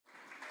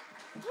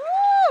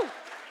Woo!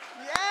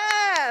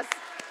 Yes.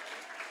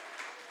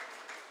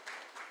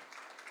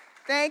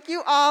 Thank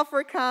you all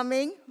for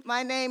coming.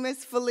 My name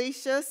is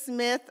Felicia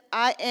Smith.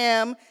 I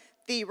am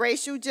the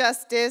Racial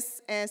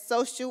Justice and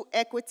Social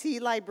Equity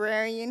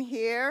Librarian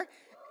here.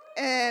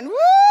 And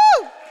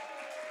woo!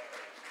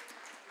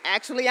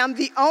 Actually, I'm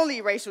the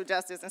only Racial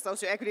Justice and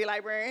Social Equity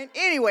Librarian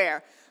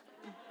anywhere.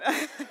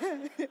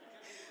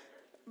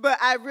 But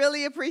I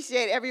really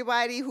appreciate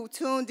everybody who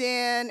tuned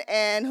in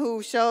and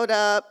who showed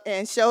up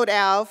and showed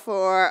out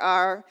for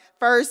our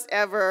first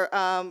ever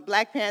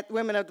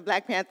Women of the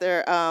Black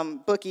Panther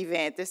book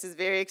event. This is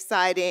very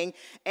exciting,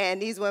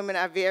 and these women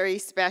are very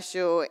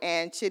special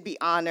and should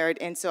be honored.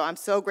 And so I'm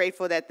so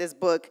grateful that this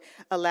book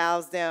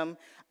allows them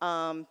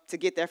to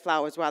get their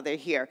flowers while they're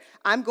here.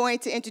 I'm going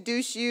to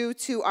introduce you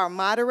to our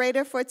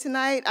moderator for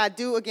tonight. I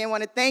do, again,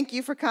 want to thank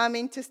you for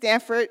coming to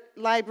Stanford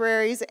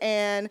Libraries,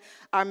 and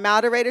our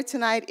moderator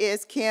tonight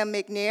is Kim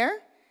McNair,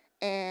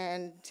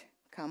 and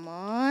come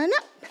on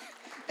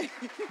up.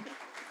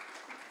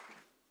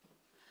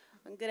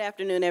 Good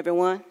afternoon,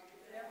 everyone.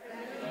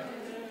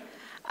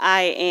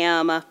 I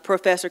am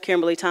Professor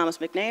Kimberly Thomas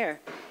McNair,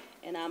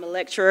 and I'm a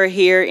lecturer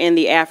here in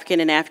the African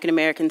and African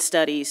American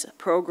Studies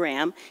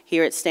program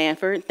here at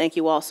Stanford. Thank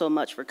you all so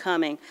much for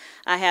coming.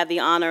 I have the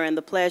honor and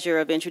the pleasure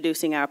of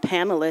introducing our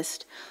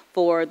panelists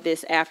for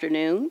this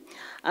afternoon.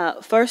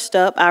 First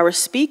up, our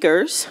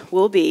speakers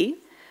will be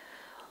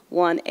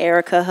one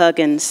Ericka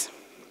Huggins.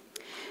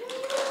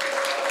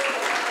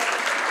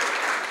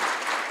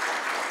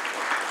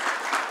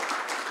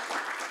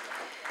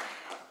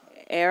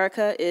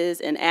 Ericka is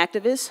an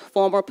activist,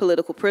 former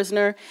political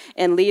prisoner,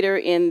 and leader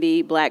in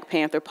the Black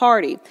Panther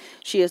Party.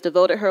 She has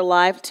devoted her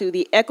life to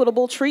the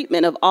equitable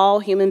treatment of all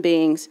human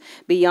beings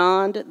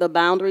beyond the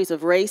boundaries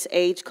of race,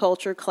 age,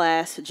 culture,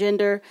 class,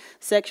 gender,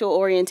 sexual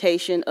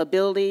orientation,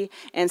 ability,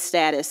 and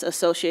status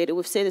associated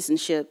with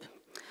citizenship.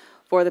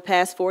 For the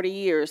past 40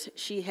 years,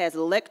 she has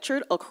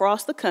lectured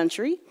across the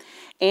country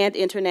and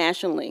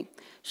internationally.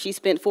 She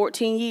spent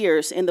 14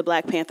 years in the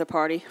Black Panther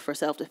Party for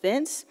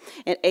self-defense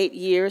and 8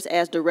 years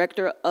as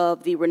director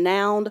of the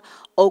renowned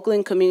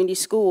Oakland Community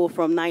School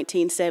from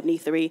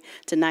 1973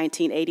 to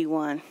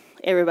 1981.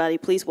 Everybody,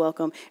 please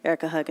welcome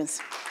Ericka Huggins.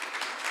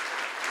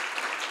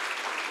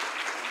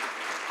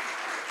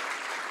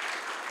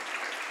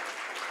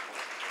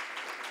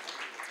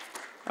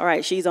 All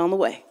right, she's on the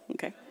way,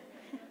 okay.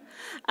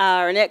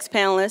 Our next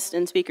panelist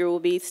and speaker will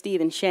be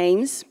Stephen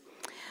Shames.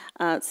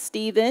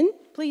 Stephen,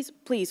 please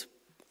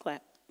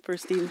clap for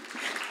Stephen.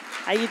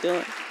 How you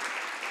doing?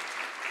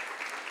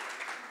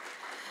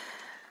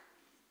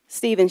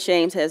 Stephen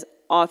Shames has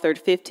authored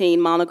 15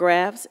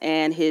 monographs,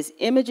 and his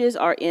images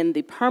are in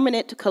the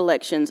permanent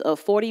collections of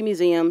 40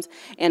 museums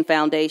and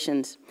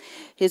foundations.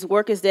 His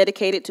work is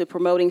dedicated to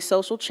promoting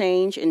social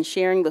change and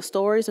sharing the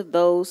stories of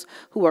those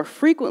who are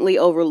frequently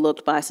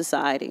overlooked by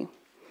society.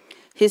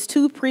 His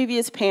two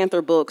previous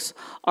Panther books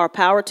are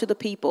Power to the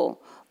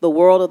People, The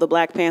World of the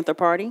Black Panther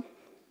Party,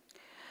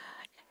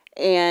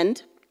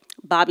 and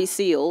Bobby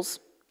Seale's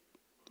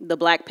The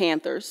Black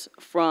Panthers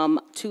from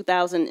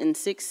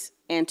 2006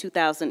 and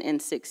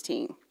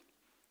 2016.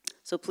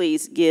 So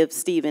please give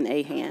Stephen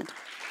a hand.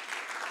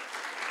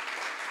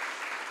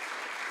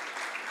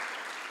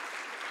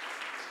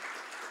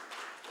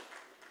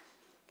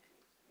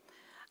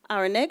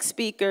 Our next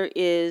speaker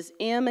is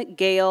M.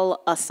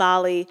 Gayle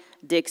Asali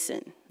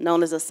Dickson,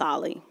 known as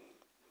Asali.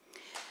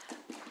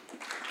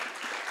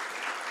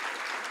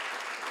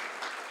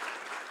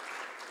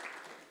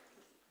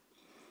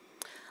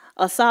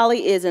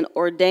 Asali is an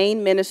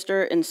ordained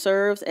minister and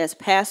serves as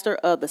pastor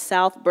of the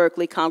South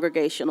Berkeley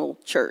Congregational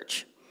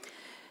Church,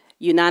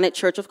 United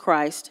Church of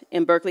Christ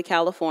in Berkeley,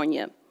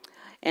 California,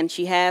 and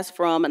she has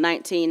from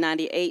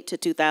 1998 to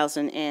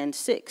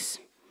 2006.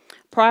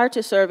 Prior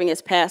to serving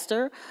as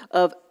pastor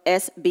of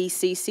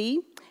SBCC,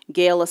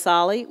 Gayle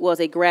Asali was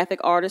a graphic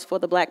artist for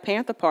the Black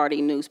Panther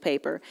Party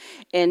newspaper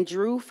and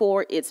drew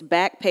for its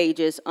back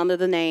pages under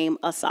the name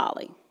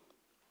Asali.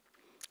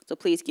 So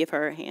please give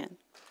her a hand.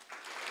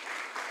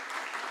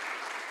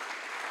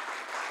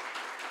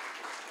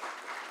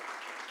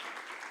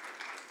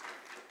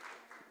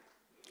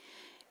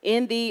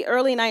 In the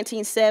early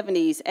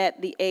 1970s,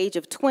 at the age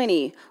of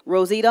 20,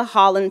 Rosita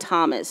Holland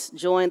Thomas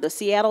joined the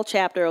Seattle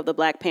chapter of the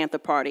Black Panther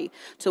Party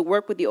to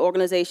work with the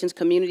organization's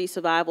community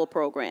survival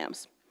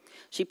programs.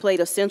 She played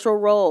a central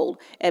role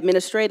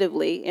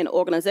administratively and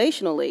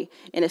organizationally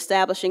in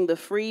establishing the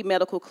free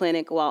medical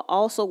clinic while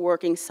also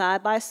working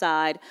side by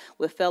side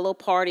with fellow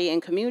party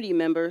and community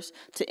members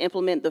to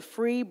implement the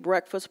free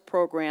breakfast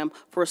program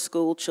for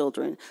school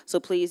children. So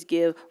please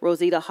give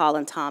Rosita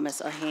Holland Thomas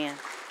a hand.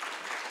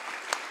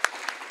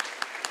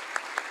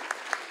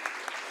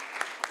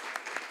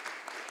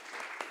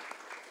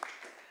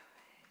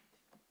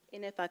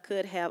 And if I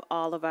could have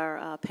all of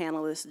our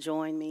panelists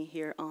join me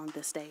here on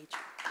the stage.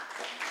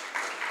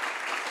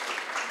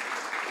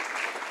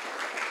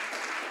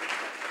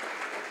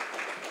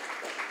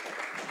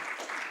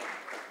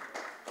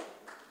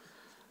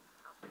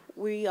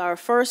 We are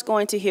first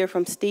going to hear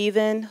from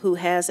Stephen, who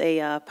has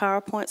a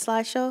PowerPoint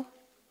slideshow.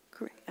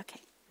 correct. Okay.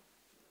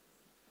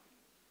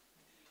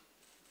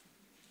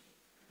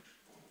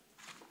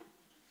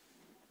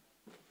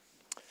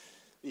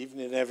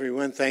 Evening,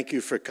 everyone. Thank you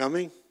for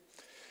coming.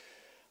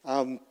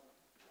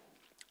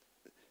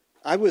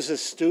 I was a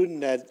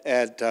student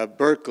at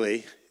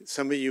Berkeley.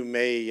 Some of you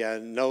may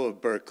know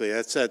of Berkeley.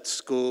 That's that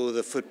school.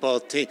 The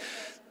football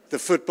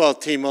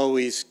team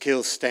always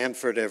kills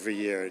Stanford every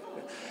year.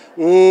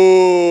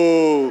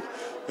 Ooh.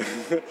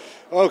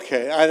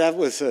 Okay, that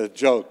was a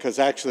joke, because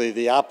actually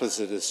the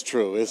opposite is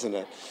true, isn't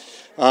it?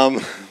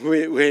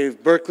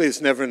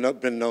 Berkeley's never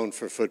been known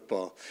for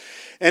football.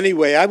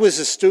 Anyway, I was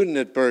a student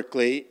at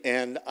Berkeley,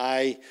 and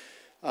I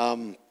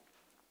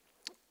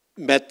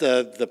met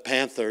the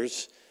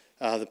Panthers.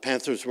 The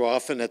Panthers were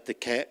often at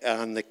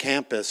on the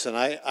campus, and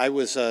I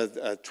was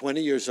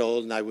 20 years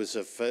old, and I was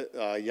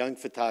a young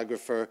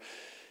photographer,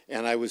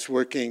 and I was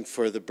working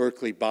for the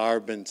Berkeley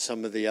Barb and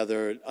some of the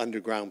other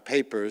underground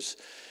papers,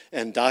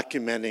 and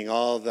documenting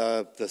all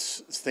the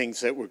things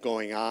that were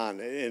going on.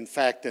 In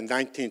fact, in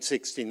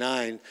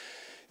 1969,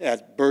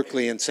 at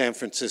Berkeley and San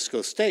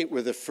Francisco State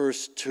were the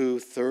first two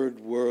third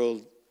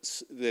world,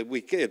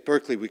 at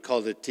Berkeley we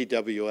called it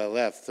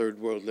TWLF, Third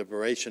World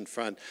Liberation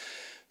Front,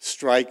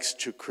 strikes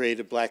to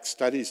create a Black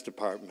Studies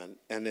department.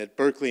 And at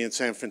Berkeley and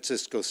San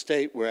Francisco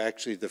State were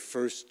actually the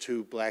first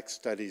two Black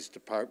Studies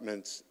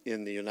departments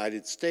in the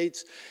United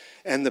States.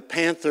 And the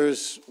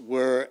Panthers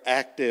were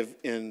active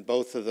in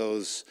both of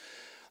those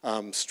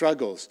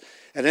struggles.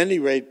 At any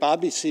rate,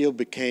 Bobby Seale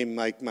became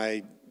like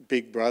my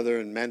big brother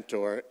and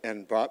mentor,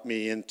 and brought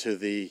me into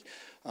the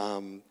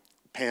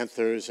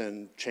Panthers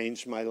and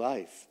changed my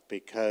life,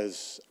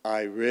 because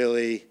I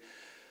really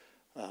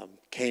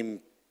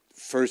came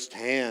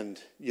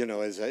firsthand, you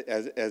know, as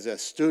a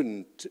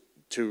student,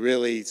 to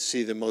really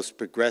see the most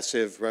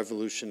progressive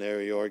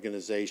revolutionary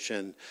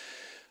organization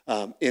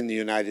in the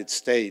United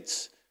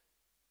States,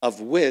 of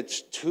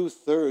which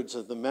 2/3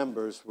 of the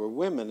members were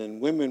women,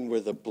 and women were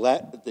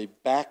the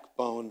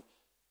backbone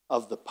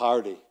of the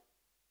party.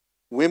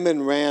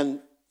 Women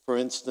ran, for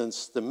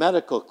instance, the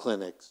medical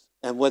clinics.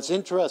 And what's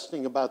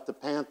interesting about the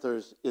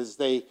Panthers is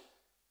they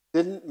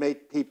didn't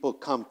make people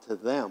come to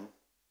them.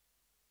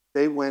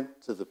 They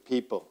went to the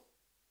people.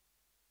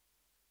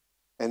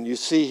 And you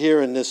see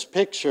here in this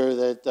picture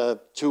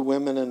that two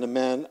women and a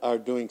man are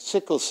doing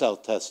sickle cell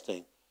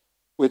testing,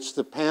 which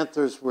the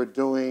Panthers were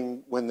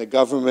doing when the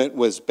government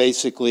was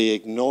basically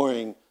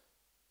ignoring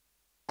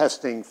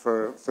testing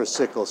for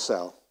sickle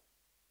cell.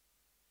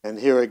 And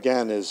here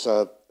again is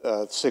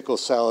sickle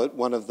cell at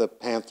one of the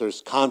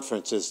Panthers'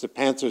 conferences. The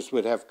Panthers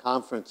would have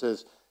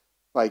conferences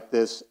like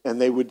this, and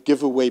they would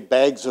give away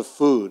bags of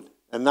food,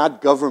 and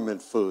not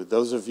government food.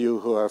 Those of you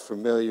who are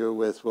familiar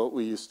with what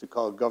we used to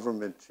call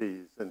government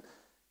cheese and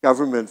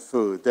government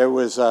food, there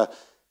was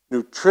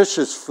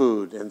nutritious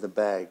food in the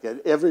bag.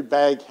 And every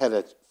bag had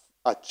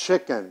a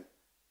chicken,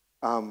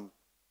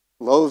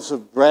 loaves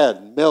of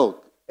bread,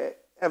 milk,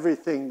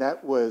 everything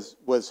that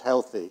was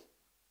healthy.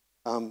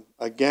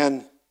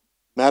 Again,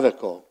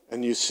 medical.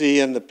 And you see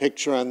in the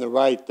picture on the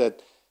right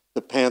that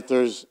the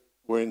Panthers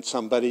were in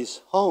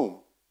somebody's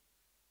home.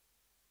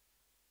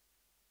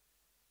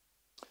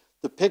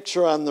 The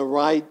picture on the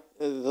right,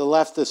 the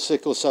left is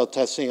sickle cell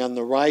testing. On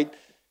the right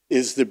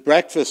is the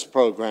breakfast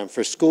program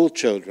for school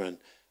children.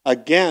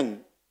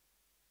 Again,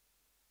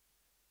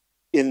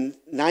 in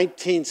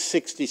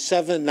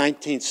 1967,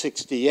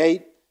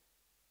 1968,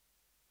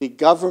 the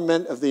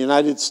government of the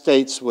United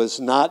States was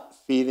not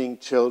feeding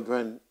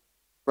children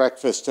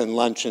breakfast and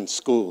lunch in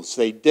schools.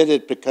 They did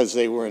it because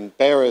they were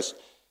embarrassed,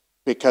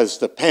 because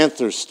the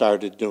Panthers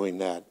started doing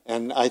that.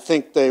 And I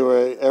think they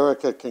were,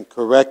 Ericka can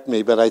correct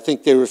me, but I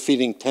think they were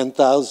feeding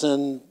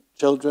 10,000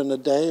 children a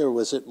day, or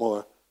was it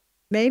more?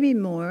 Maybe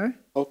more.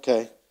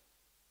 Okay.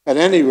 At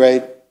any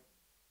rate,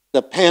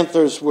 the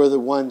Panthers were the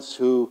ones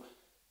who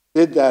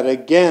did that,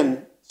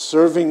 again,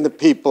 serving the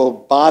people,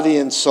 body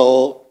and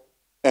soul,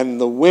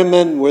 and the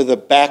women were the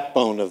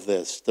backbone of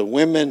this. The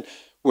women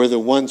were the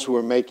ones who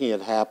were making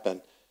it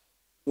happen.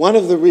 One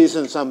of the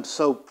reasons I'm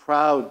so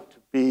proud to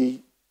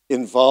be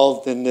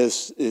involved in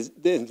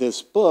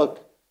this book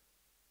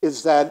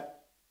is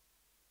that,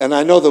 and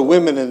I know the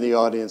women in the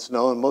audience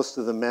know, and most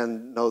of the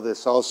men know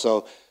this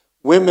also,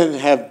 women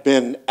have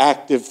been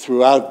active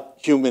throughout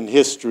human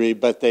history,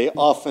 but they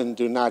often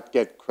do not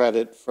get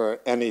credit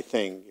for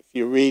anything. If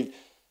you read,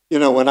 you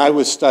know, when I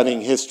was studying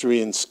history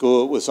in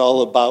school, it was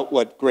all about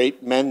what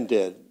great men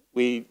did.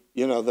 I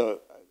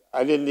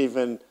didn't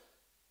even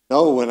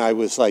know when I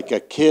was like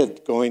a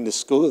kid going to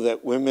school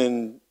that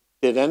women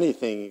did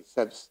anything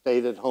except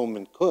stayed at home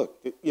and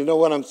cooked. You know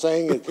what I'm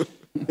saying?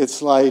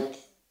 It's like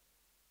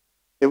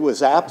it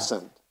was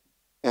absent.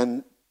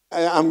 And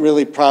I'm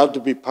really proud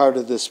to be part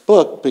of this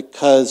book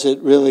because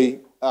it really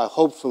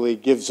hopefully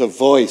gives a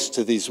voice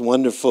to these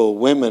wonderful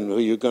women who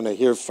you're going to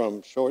hear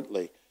from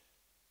shortly.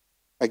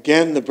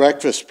 Again, the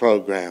breakfast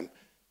program.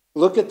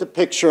 Look at the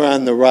picture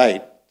on the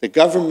right. The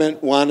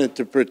government wanted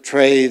to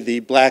portray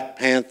the Black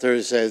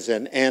Panthers as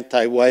an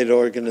anti-white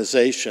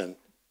organization,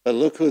 but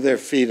look who they're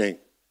feeding.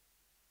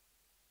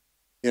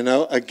 You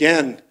know,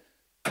 again,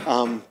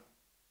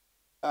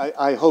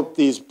 I hope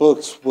these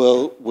books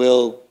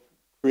will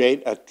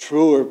create a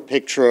truer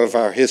picture of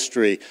our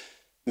history.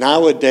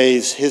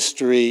 Nowadays,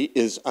 history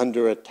is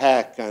under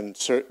attack on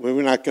certain,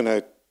 we're not going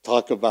to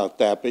talk about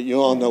that, but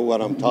you all know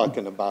what I'm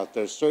talking about.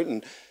 There's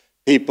certain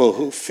people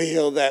who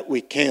feel that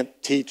we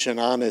can't teach an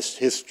honest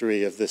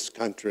history of this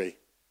country.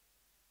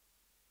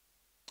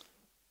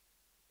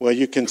 Well,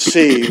 you can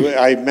see,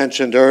 I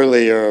mentioned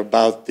earlier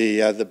about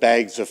the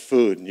bags of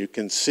food, and you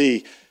can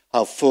see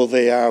how full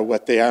they are,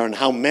 what they are, and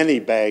how many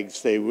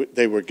bags they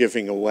were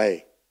giving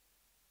away.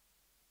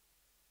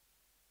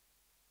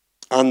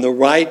 On the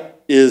right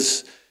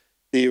is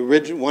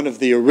one of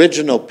the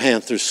original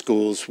Panther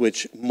schools,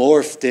 which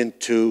morphed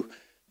into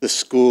the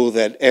school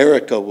that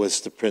Ericka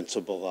was the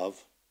principal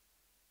of.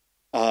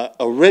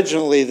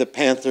 Originally, the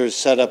Panthers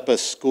set up a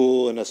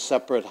school in a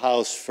separate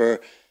house for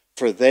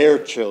their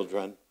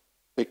children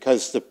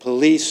because the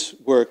police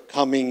were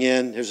coming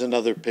in. Here's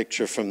another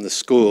picture from the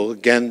school.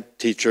 Again,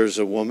 teacher's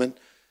a woman.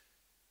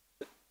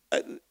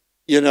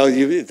 You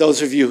know,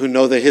 those of you who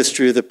know the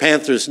history of the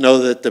Panthers know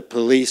that the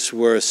police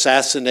were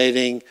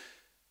assassinating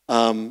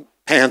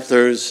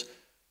Panthers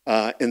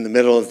in the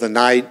middle of the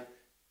night,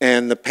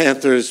 and the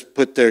Panthers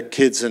put their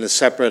kids in a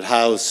separate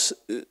house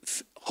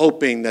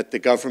hoping that the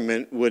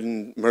government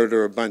wouldn't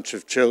murder a bunch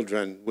of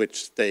children,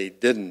 which they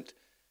didn't.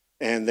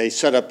 And they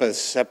set up a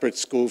separate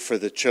school for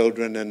the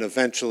children, and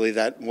eventually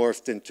that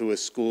morphed into a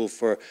school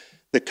for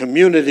the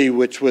community,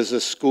 which was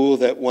a school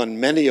that won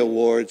many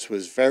awards,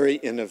 was very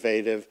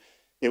innovative.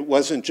 It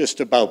wasn't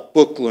just about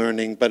book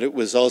learning, but it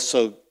was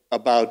also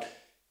about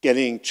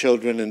getting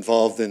children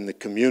involved in the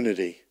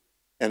community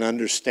and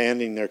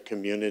understanding their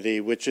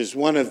community, which is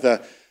one of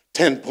the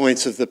 10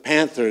 points of the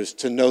Panthers,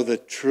 to know the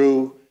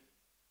true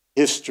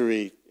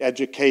history,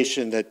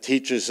 education that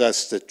teaches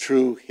us the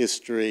true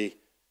history.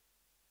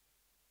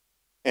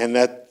 And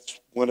that's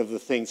one of the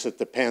things that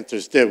the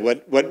Panthers did.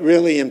 What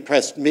really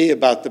impressed me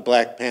about the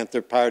Black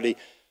Panther Party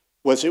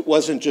was it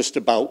wasn't just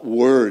about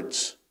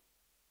words.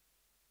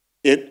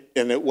 And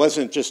it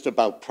wasn't just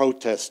about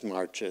protest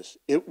marches.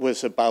 It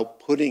was about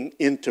putting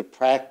into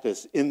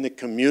practice in the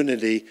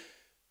community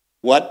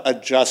what a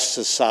just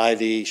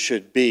society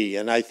should be.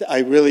 And I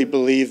really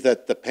believe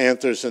that the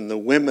Panthers and the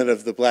women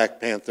of the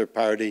Black Panther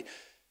Party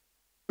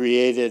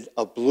created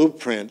a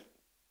blueprint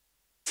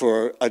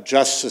for a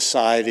just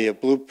society, a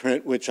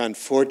blueprint which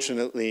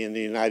unfortunately in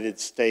the United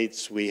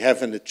States we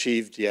haven't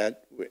achieved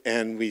yet,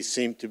 and we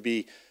seem to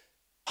be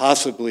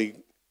possibly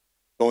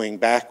going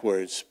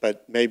backwards,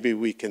 but maybe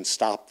we can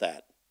stop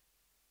that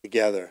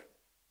together.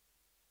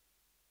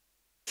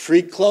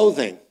 Free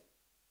clothing.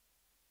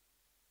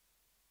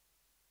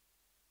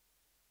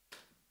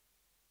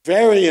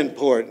 Very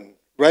important,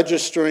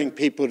 registering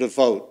people to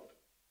vote.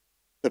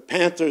 The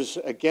Panthers,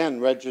 again,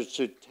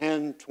 registered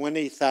 10,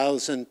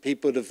 20,000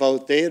 people to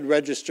vote. They had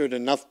registered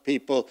enough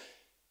people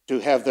to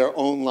have their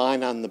own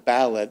line on the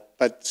ballot,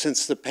 but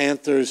since the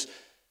Panthers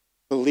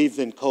believed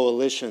in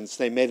coalitions,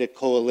 they made a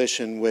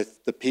coalition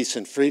with the Peace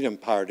and Freedom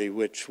Party,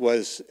 which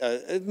was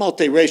a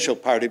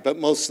multiracial party, but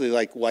mostly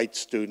like white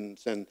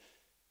students and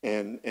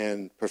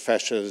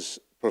professionals.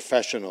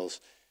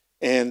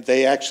 And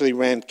they actually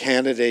ran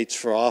candidates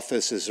for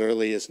office as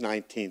early as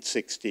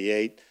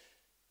 1968.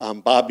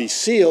 Bobby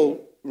Seale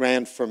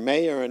ran for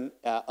mayor, and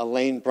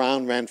Elaine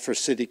Brown ran for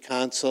city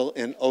council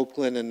in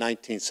Oakland in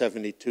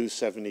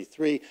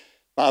 1972-73.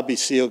 Bobby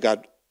Seale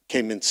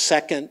came in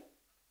second.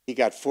 He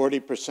got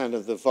 40%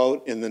 of the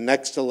vote. In the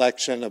next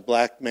election, a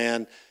black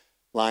man,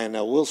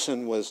 Lionel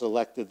Wilson, was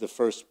elected the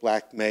first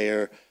black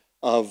mayor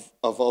of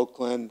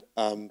Oakland,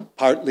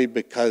 partly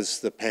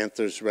because the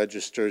Panthers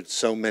registered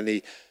so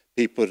many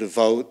people to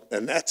vote.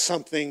 And that's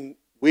something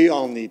we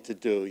all need to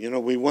do. You know,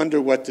 we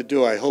wonder what to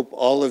do. I hope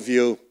all of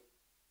you,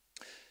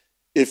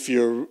 if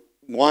you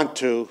want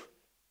to,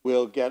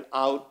 will get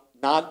out,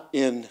 not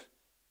in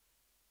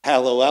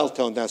Palo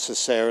Alto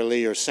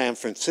necessarily, or San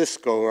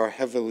Francisco, or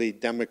heavily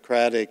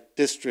Democratic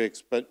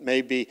districts, but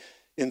maybe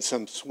in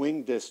some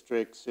swing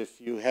districts, if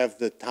you have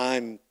the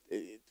time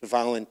to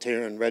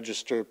volunteer and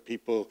register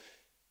people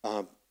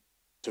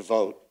to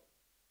vote.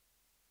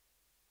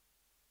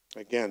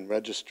 Again,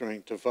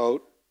 registering to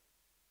vote.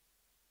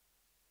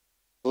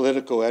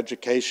 Political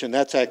education,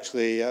 that's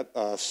actually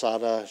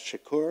Sada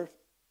Shakur.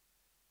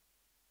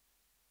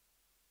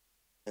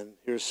 And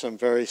here's some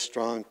very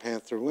strong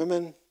Panther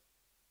women.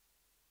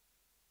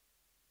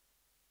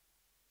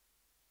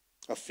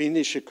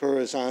 Afeni Shakur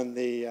is on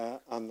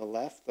the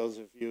left. Those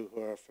of you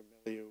who are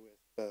familiar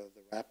with the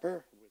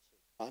rapper, who was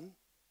fun,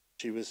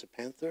 she was a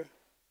Panther.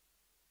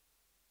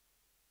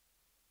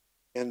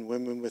 And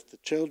women with the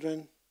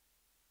children.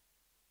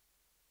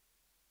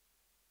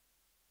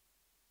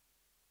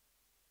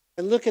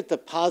 And look at the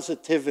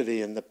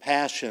positivity and the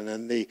passion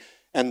and the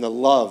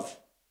love.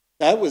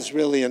 That was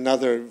really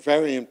another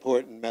very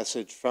important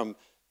message from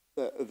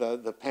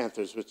the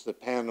Panthers, which the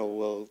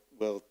panel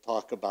will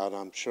talk about,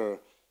 I'm sure.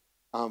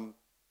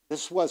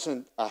 This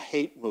wasn't a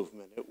hate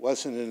movement. It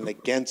wasn't an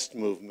against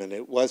movement.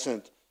 It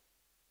wasn't,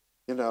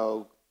 you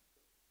know,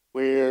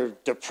 we're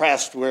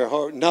depressed,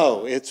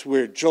 no,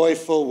 we're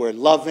joyful, we're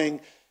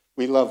loving,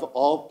 we love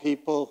all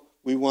people,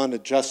 we want a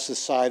just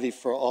society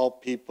for all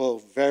people,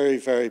 very,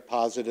 very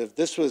positive.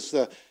 This was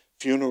the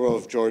funeral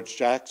of George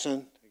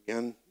Jackson,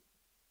 again,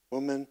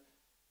 woman,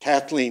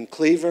 Kathleen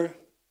Cleaver,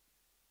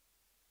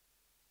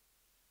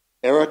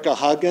 Ericka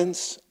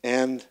Huggins,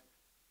 and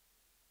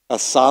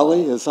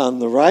Asali is on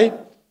the right.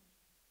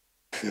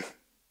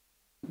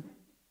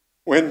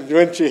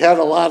 when she had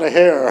a lot of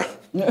hair.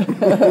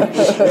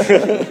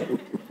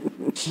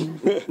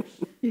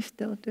 You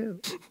still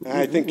do.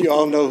 I think you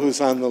all know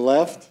who's on the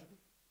left.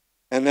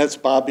 And that's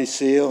Bobby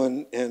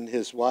Seale and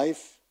his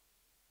wife.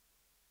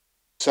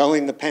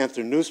 Selling the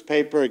Panther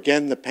newspaper.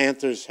 Again, the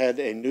Panthers had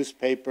a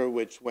newspaper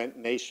which went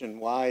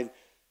nationwide.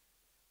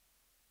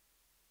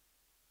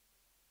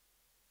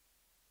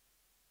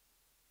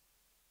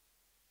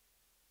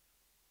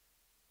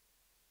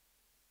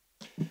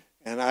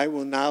 And I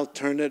will now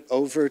turn it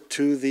over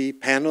to the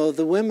panel of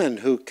the women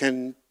who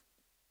can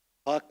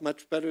talk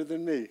much better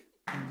than me.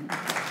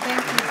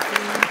 Thank you,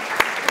 Steve.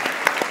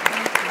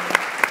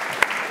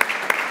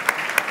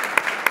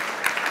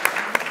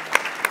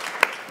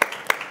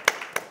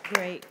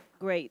 Great,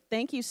 great.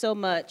 Thank you so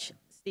much,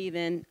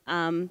 Stephen.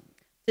 To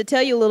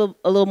tell you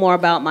a little more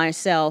about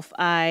myself,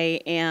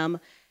 I am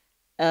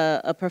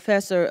a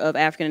professor of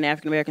African and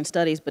African American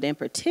studies, but in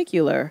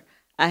particular,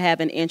 I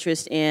have an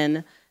interest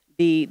in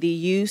the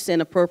use and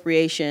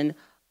appropriation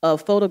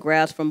of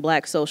photographs from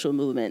Black social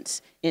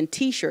movements in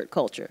T-shirt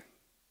culture.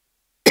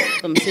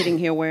 So I'm sitting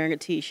here wearing a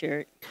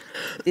T-shirt.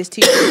 This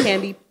T-shirt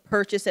can be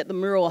purchased at the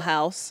Mural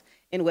House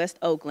in West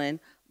Oakland,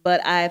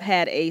 but I've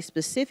had a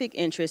specific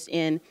interest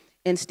in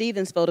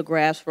Stephen's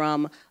photographs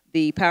from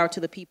the Power to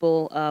the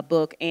People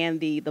book and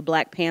the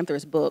Black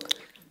Panthers book,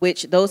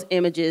 which those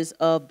images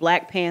of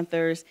Black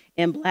Panthers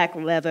in black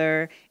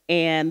leather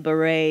and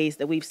berets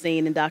that we've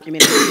seen in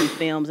documentaries and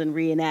films and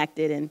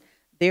reenacted, and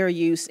their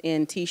use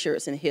in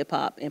T-shirts and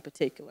hip-hop in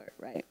particular,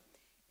 right?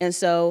 And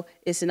so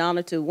it's an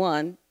honor to,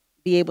 one,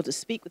 be able to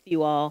speak with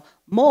you all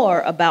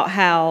more about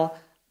how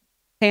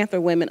Panther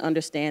women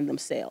understand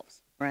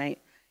themselves, right?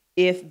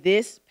 If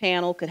this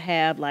panel could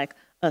have like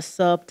a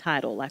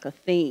subtitle, like a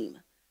theme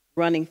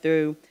running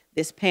through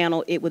this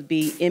panel, it would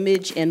be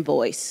image and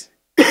voice.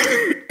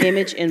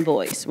 Image and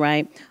voice,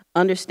 right?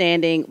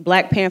 Understanding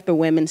Black Panther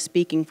women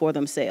speaking for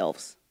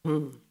themselves.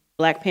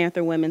 Black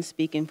Panther women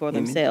speaking for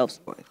themselves.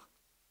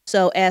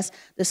 So as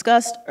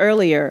discussed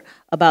earlier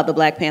about the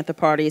Black Panther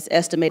Party, it's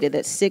estimated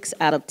that 6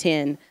 out of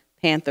 10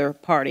 Panther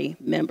Party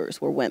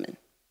members were women.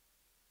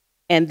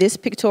 And this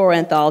pictorial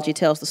anthology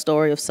tells the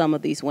story of some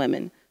of these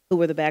women who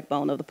were the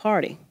backbone of the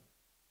party.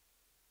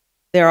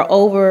 There are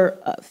over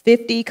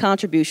 50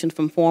 contributions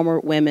from former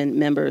women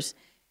members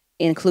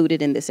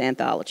included in this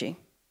anthology.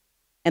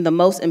 And the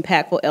most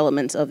impactful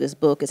elements of this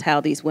book is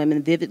how these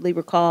women vividly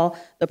recall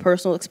the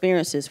personal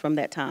experiences from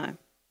that time.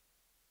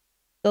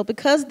 So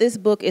because this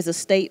book is a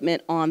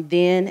statement on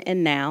then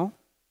and now,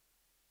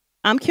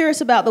 I'm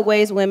curious about the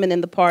ways women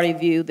in the party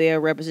view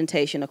their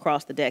representation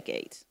across the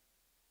decades.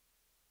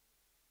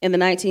 In the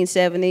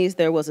 1970s,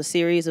 there was a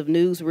series of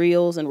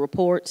newsreels and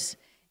reports.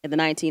 In the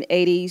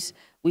 1980s,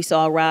 we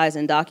saw a rise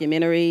in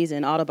documentaries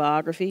and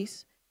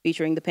autobiographies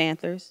featuring the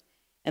Panthers.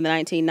 In the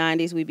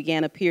 1990s, we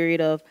began a period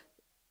of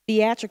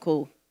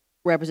theatrical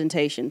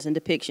representations and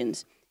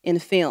depictions in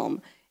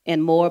film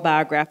and more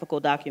biographical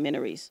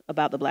documentaries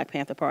about the Black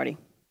Panther Party.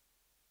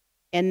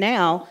 And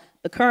now,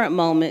 the current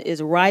moment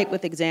is ripe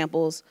with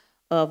examples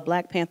of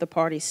Black Panther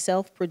Party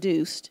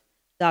self-produced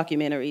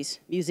documentaries,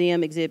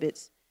 museum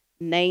exhibits,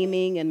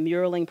 naming and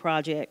muraling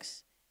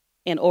projects,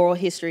 and oral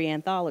history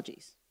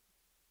anthologies.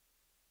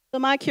 So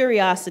my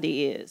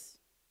curiosity is,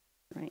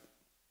 right,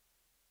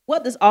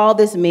 what does all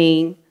this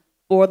mean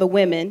for the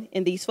women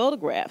in these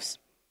photographs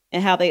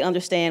and how they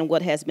understand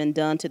what has been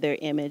done to their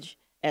image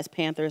as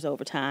Panthers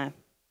over time?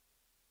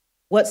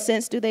 What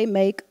sense do they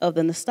make of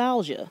the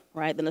nostalgia,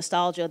 right? The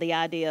nostalgia, the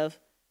idea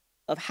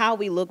of how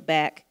we look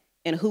back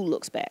and who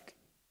looks back,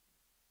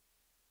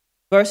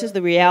 versus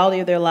the reality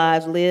of their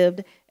lives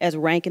lived as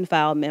rank and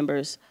file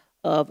members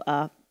of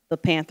the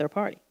Panther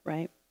Party,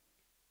 right?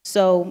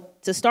 So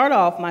to start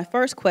off, my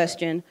first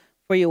question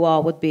for you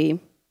all would be,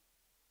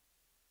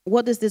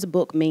 what does this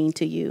book mean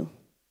to you?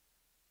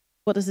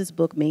 What does this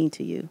book mean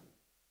to you?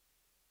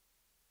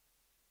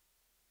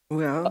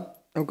 Well,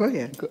 go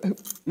ahead.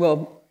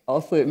 Well,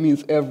 I'll say it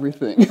means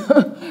everything.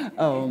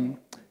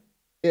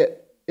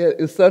 It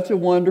is such a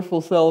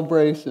wonderful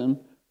celebration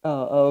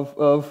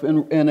of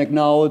an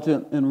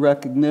acknowledgement and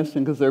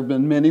recognition, because there have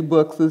been many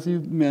books, as you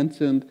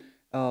mentioned,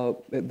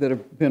 that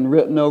have been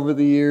written over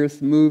the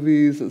years,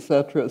 movies, et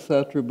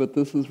cetera, but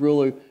this is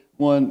really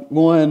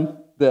one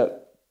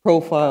that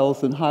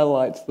profiles and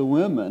highlights the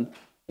women,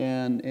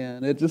 and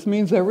it just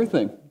means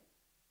everything.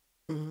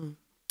 Mm-hmm.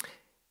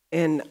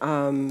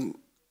 And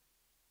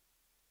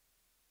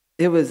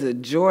it was a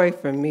joy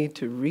for me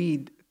to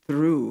read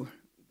through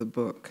the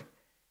book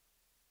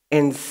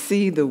and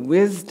see the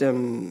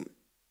wisdom.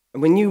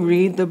 When you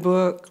read the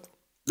book,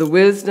 the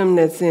wisdom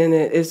that's in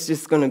it is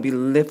just going to be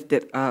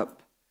lifted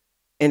up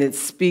and it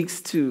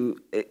speaks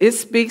to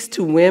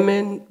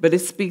women, but it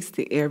speaks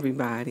to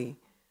everybody.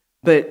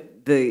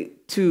 But because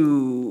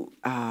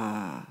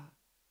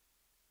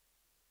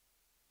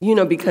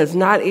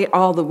not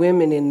all the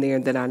women in there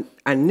that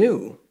I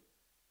knew.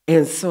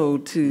 And so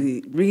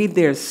to read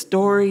their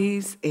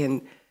stories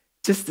and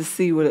just to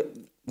see what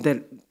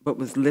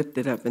was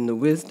lifted up and the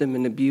wisdom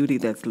and the beauty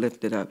that's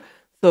lifted up.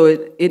 So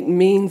it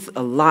means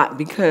a lot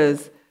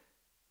because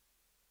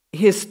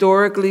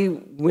historically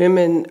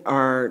women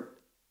are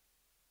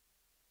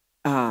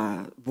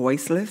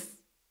voiceless,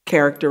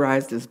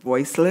 characterized as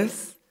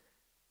voiceless.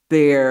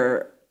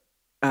 They're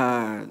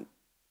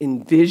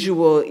in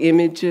visual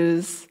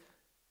images.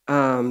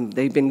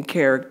 They've been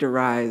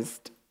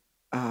characterized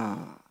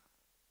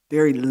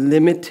very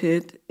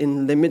limited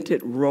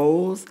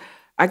roles.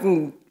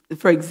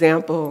 For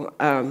example,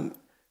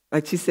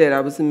 like she said,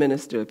 I was a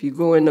minister. If you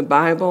go in the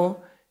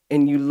Bible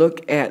and you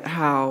look at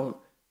how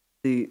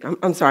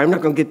I'm sorry, I'm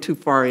not going to get too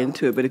far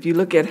into it, but if you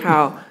look at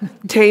how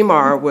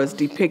Tamar was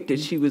depicted,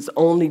 she was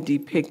only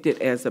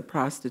depicted as a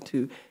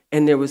prostitute,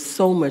 and there was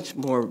so much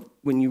more,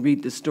 when you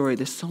read the story,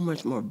 there's so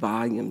much more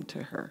volume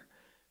to her.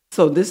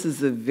 So this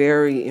is a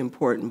very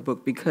important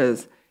book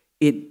because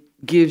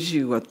it gives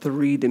you a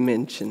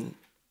three-dimension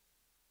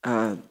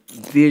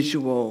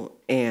visual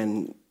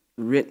and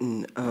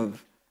written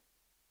of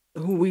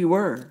who we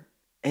were.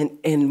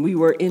 And we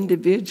were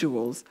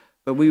individuals,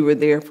 but we were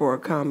there for a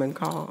common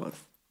cause.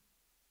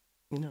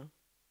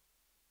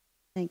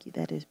 Thank you.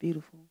 That is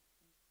beautiful.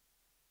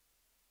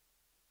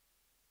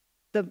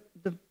 The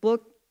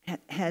book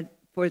had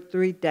for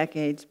 3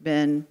 decades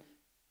been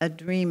a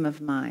dream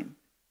of mine.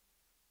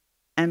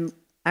 And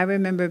I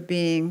remember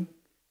being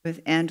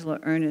with Angela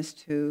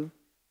Ernest, who has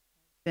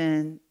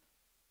been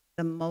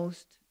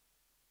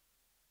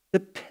the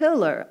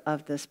pillar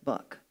of this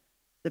book,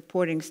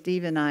 supporting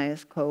Steve and I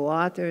as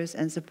co-authors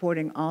and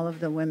supporting all of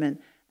the women.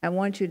 I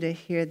want you to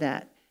hear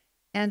that.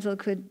 Angela,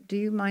 do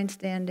you mind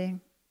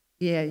standing?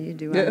 Yeah, you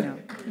do, I know.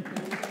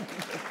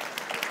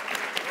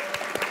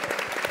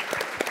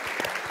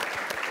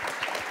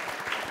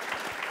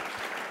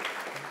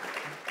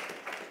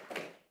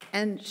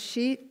 And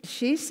she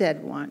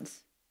said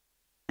once,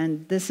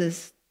 and this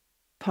is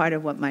part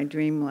of what my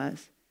dream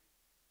was,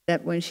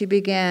 that when she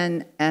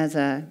began as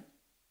an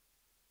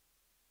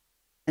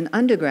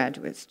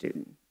undergraduate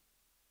student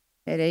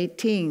at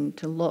 18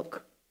 to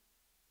look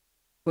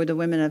for the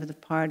women of the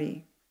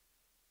party,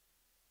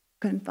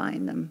 couldn't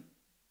find them.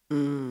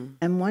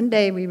 And one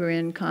day we were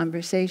in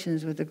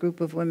conversations with a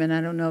group of women.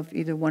 I don't know if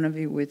either one of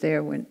you were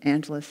there when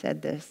Angela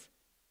said this.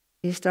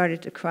 She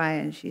started to cry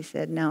and she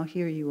said, "Now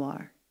here you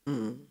are."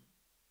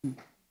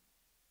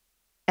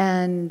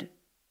 And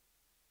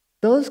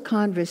those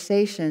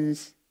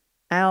conversations,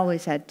 I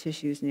always had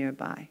tissues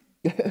nearby.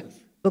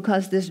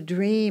 Because this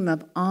dream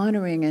of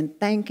honoring and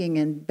thanking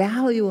and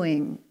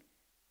valuing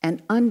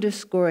and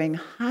underscoring,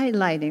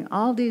 highlighting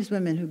all these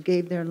women who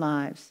gave their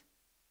lives,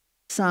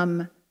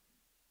 some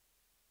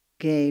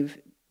gave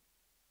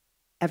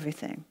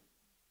everything.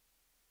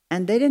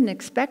 And they didn't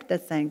expect a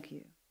thank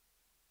you.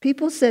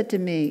 People said to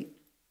me,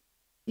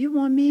 "You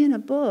want me in a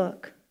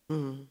book?"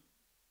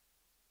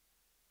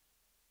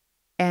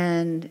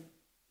 And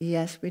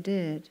yes, we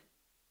did.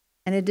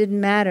 And it didn't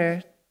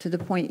matter to the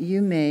point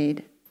you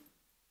made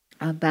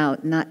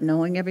about not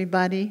knowing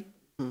everybody.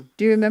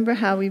 Do you remember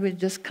how we would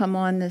just come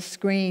on the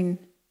screen?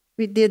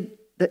 We did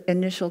the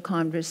initial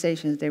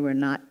conversations. They were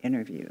not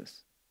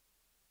interviews.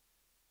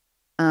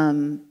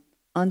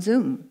 On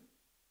Zoom.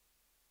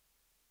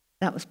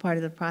 That was part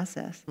of the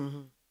process.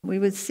 We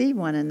would see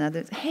one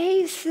another.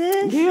 "Hey,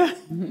 sis." Yeah.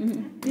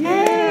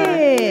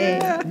 "Hey.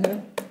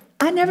 Yeah.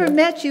 I never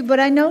met you, but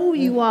I know who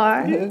you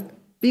are."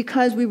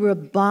 Because we were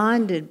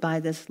bonded by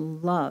this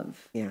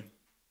love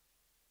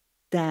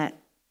that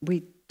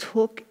we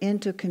took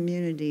into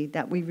community,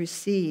 that we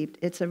received.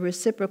 It's a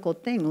reciprocal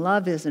thing.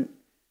 Love isn't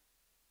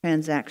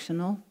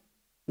transactional,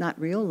 not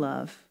real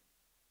love.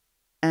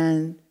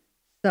 And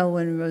so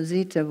when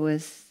Rosita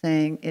was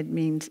saying it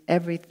means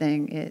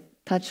everything, it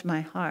touched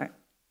my heart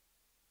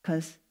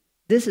because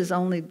this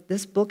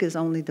book is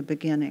only the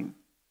beginning.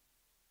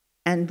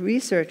 And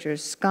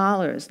researchers,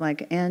 scholars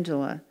like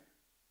Angela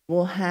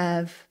will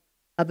have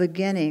a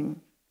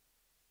beginning,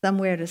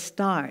 somewhere to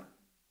start,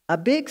 a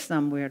big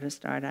somewhere to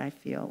start, I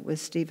feel, with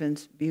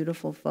Stephen's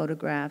beautiful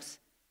photographs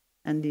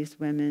and these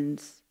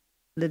women's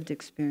lived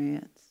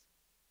experience.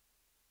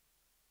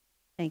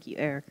 Thank you,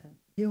 Ericka.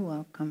 You're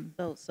welcome.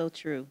 So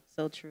true,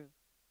 so true.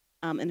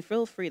 And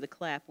feel free to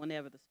clap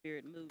whenever the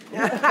spirit moves.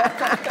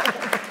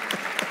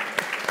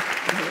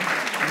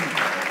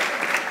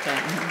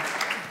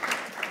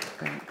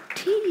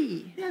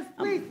 Tea. Yes,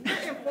 please.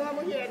 We're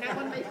informal here, and I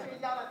want to make sure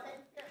y'all are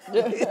taken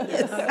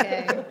care of.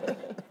 Okay.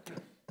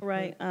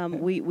 Right.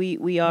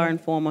 We are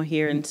informal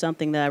here, and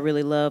something that I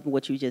really love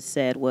what you just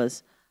said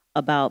was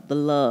about the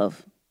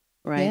love,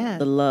 right? Yeah.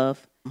 The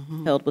love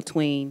held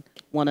between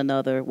one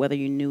another, whether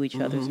you knew each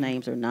other's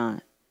names or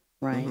not,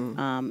 right?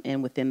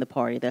 And within the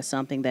party, that's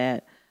something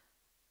that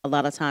a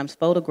lot of times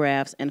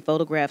photographs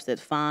that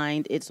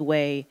find its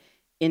way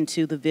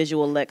into the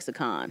visual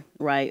lexicon,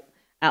 right,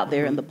 out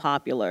there in the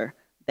popular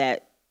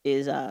that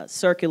is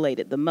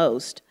circulated the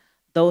most,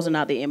 those are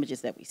not the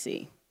images that we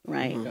see,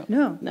 right?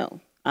 No. No.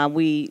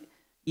 We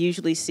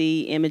usually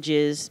see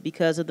images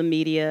because of the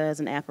media as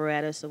an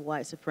apparatus of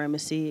white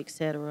supremacy, et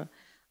cetera,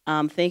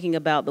 thinking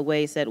about the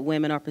ways that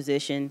women are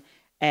positioned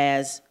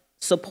as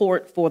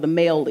support for the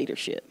male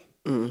leadership,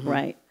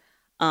 right?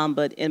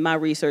 But in my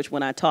research,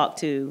 when I talk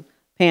to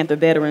Panther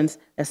veterans,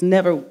 that's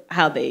never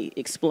how they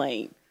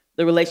explain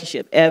the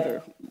relationship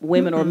ever,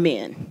 women or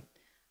men.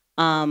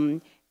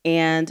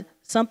 And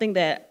something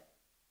that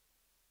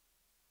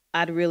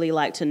I'd really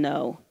like to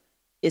know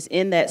is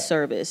in that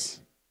service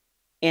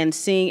and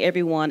seeing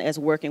everyone as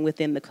working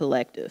within the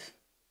collective,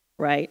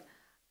 right?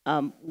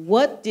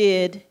 What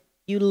did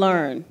you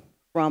learn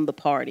from the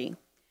party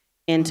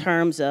in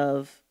terms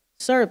of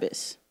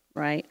service,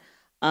 right?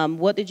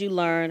 What did you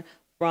learn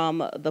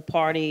from the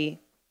party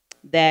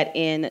that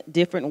in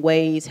different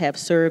ways have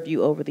served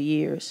you over the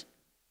years?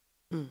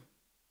 And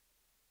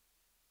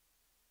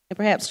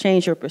perhaps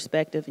change your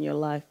perspective in your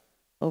life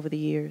over the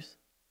years.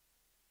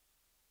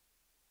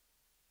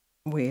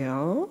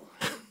 Well,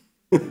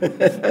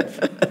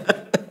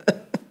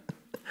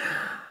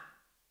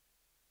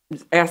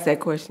 ask that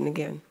question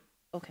again.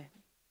 Okay.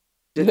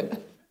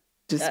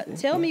 Just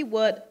Tell me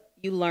what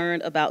you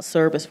learned about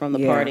service from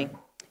the party,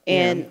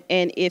 and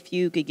if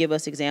you could give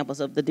us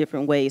examples of the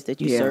different ways that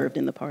you served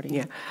in the party.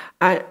 Yeah,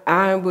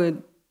 I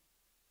would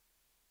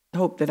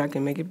hope that I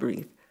can make it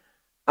brief.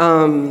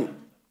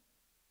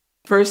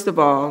 First of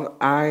all,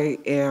 I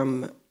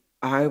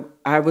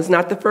was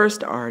not the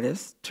first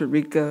artist.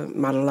 Ericka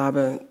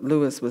Matalaba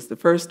Lewis was the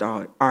first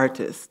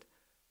artist,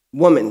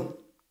 woman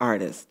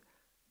artist.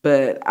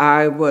 But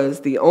I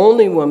was the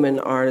only woman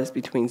artist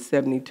between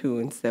 72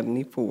 and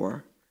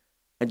 74.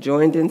 I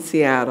joined in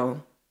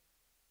Seattle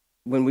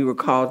when we were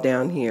called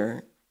down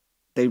here.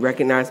 They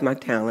recognized my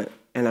talent,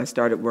 and I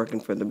started working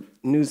for the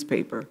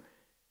newspaper.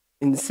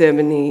 In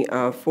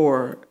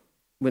 74,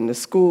 when the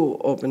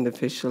school opened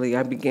officially,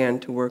 I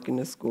began to work in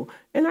the school.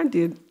 And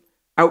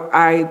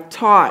I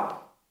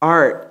taught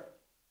art.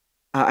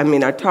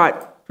 I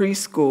taught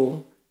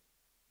preschool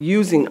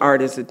using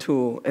art as a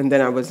tool, and then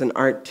I was an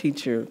art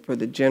teacher for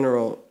the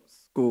general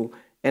school,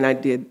 and I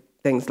did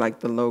things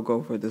like the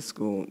logo for the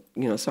school,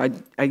 so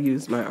I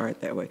used my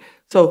art that way.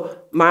 So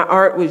my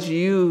art was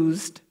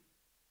used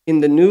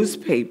in the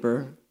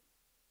newspaper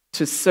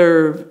to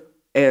serve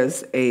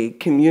as a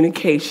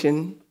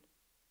communication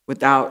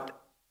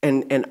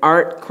and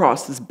art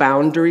crosses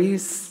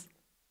boundaries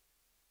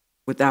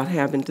without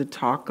having to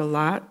talk a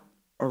lot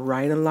or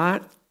write a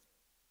lot.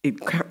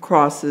 It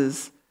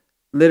crosses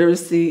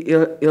literacy,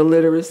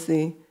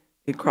 illiteracy,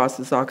 it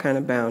crosses all kind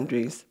of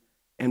boundaries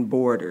and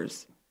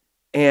borders.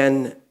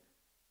 And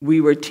we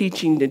were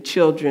teaching the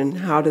children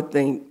how to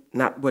think,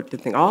 not what to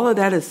think. All of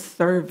that is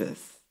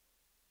service.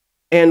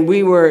 And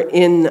we were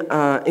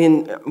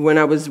when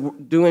I was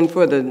doing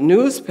for the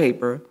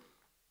newspaper,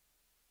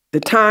 the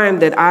time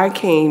that I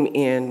came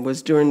in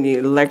was during the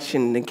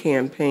election, the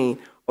campaign,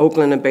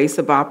 Oakland, a base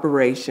of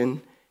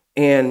operation,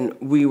 and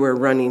we were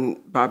running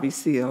Bobby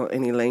Seale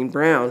and Elaine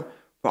Brown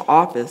for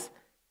office.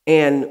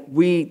 And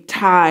we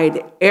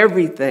tied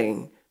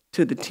everything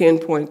to the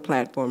 10-point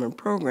platform and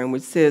program,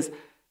 which says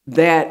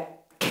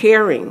that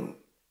caring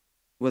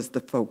was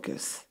the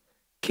focus.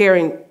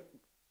 Caring,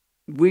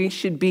 we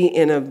should be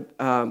in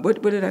a,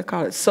 what did I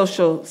call it?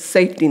 Social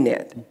safety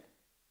net.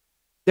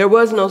 There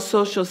was no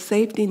social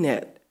safety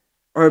net,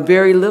 or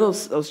very little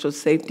social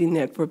safety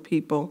net for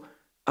people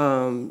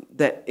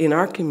that in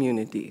our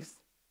communities.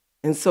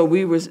 And so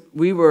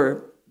we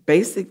were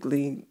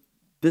basically,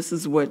 this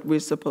is what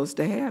we're supposed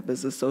to have,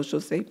 is a social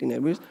safety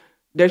net.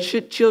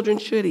 Children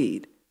should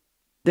eat.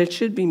 There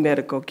should be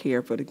medical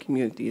care for the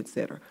community, et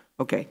cetera.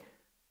 Okay,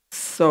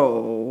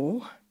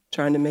 so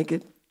trying to make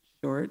it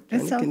short,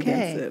 trying to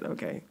condense it.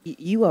 Okay.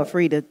 You are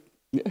free to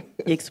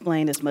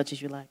explain as much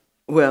as you like.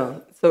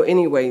 Well, so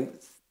anyway,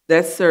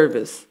 that's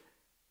service.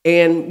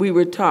 And we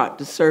were taught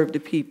to serve the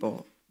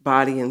people,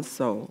 body and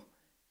soul.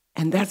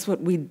 And that's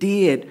what we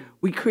did.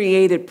 We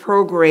created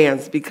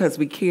programs because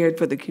we cared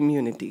for the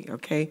community,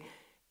 okay?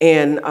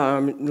 And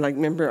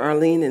remember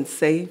Arlene and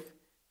Safe,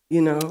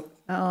 Oh,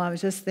 I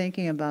was just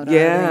thinking about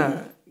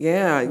Arlene.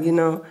 Yeah,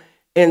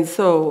 And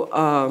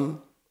so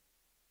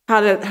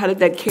how did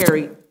that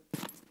carry,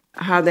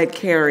 how that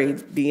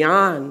carried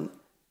beyond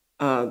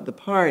the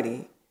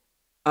party?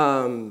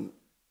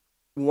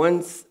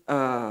 Once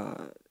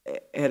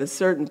at a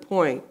certain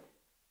point,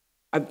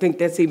 I think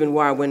that's even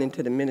why I went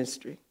into the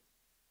ministry,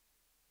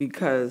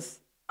 because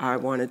I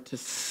wanted to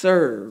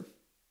serve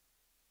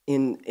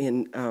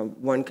in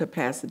one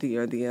capacity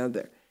or the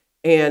other.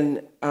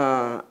 And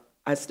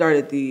I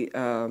started the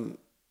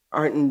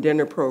art and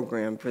dinner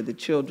program for the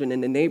children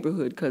in the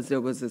neighborhood because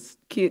there was a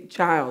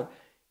child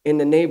in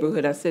the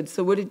neighborhood. I said,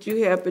 so what did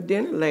you have for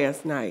dinner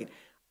last night?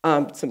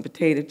 Some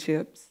potato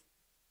chips.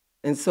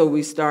 And so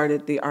we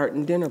started the art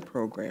and dinner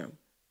program.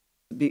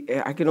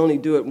 I could only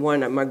do it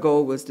my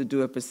goal was to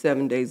do it for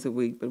 7 days a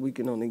week, but we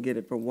can only get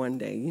it for one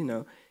day,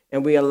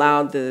 and we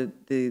allowed the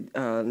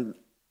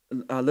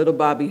Little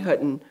Bobby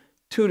Hutton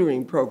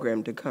tutoring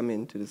program to come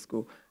into the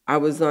school. I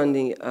was on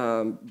the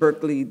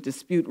Berkeley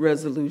dispute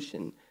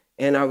resolution,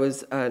 and I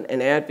was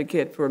an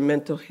advocate for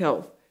mental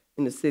health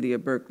in the city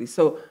of Berkeley.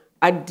 So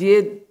I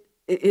did,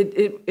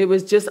 it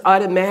was just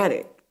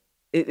automatic.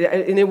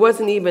 And it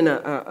wasn't even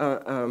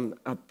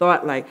a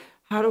thought like,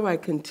 how do I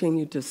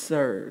continue to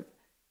serve?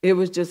 It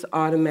was just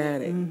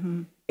automatic.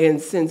 Mm-hmm.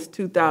 And since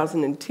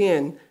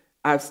 2010,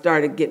 I've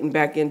started getting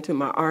back into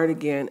my art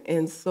again.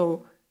 And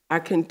so I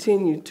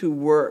continue to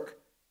work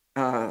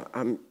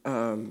to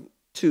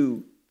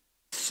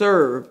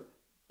serve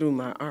through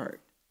my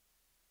art.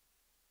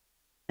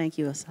 Thank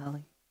you,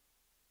 Asali.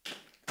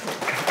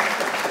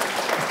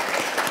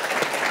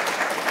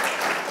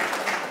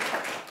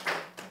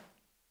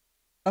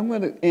 I'm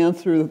going to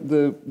answer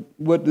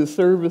what does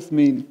service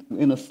mean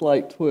in a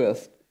slight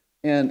twist,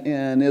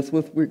 and it's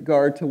with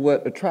regard to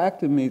what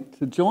attracted me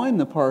to join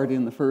the party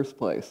in the first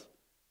place.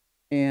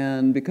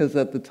 And because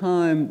at the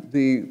time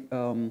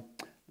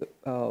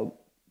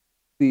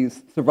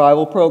these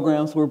survival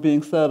programs were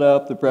being set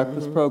up, the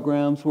breakfast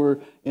programs were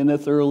in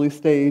its early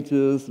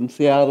stages. In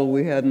Seattle,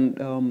 we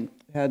hadn't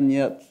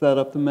yet set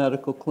up the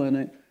medical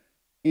clinic,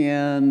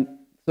 and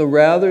so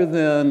rather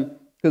than,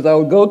 because I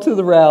would go to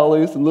the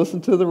rallies and listen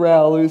to the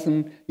rallies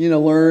and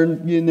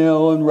learn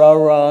and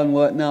rah-rah and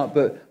whatnot,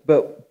 but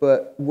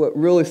what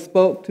really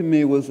spoke to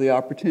me was the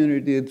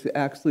opportunity to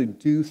actually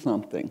do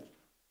something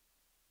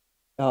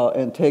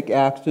and take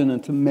action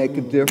and to make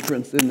a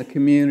difference in the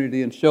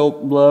community and show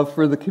love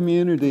for the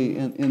community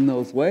in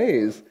those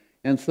ways.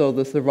 And so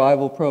the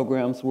survival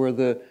programs were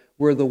the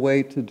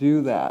way to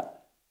do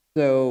that.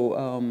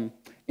 So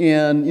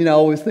and I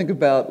always think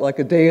about like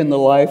a day in the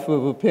life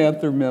of a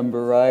Panther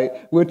member, right?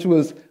 Which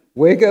was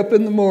wake up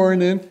in the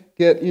morning,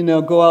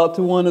 go out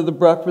to one of the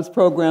breakfast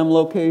program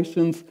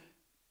locations,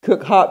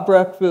 cook hot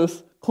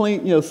breakfast,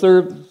 clean,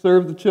 serve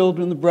the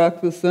children the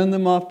breakfast, send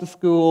them off to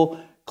school,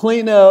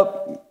 clean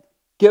up,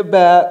 get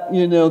back,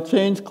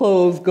 change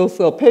clothes, go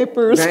sell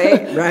papers,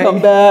 right.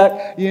 come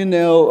back,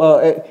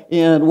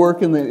 and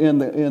work in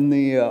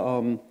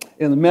the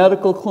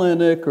medical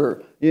clinic,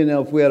 or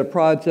if we had a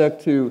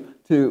project to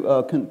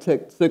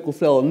take sickle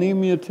cell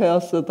anemia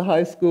tests at the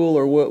high school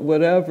or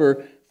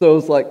whatever. So it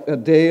was like a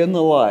day in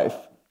the life.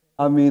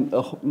 I mean,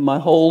 my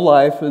whole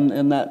life,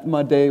 and that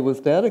my day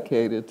was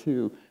dedicated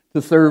to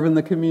serve in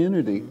the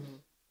community.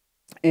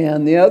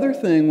 And the other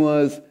thing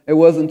was, it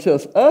wasn't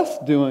just us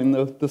doing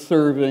the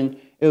serving,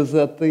 is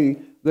that the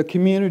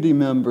community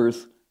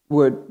members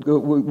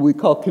we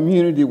call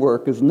community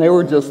workers, and they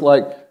were just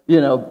like,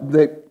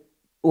 they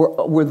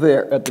were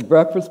there at the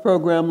breakfast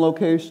program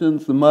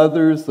locations, the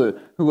mothers,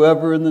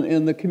 whoever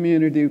in the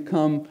community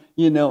come,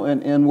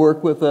 and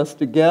work with us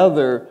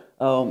together,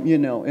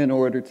 in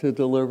order to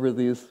deliver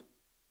these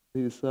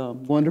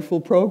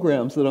wonderful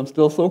programs that I'm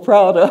still so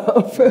proud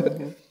of.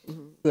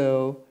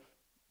 So,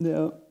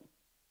 yeah.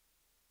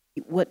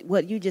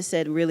 What you just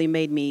said really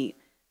made me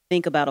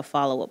think about a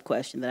follow-up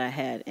question that I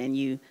had, and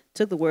you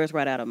took the words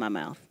right out of my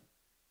mouth.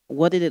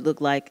 What did it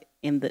look like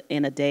in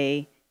a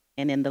day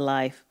and in the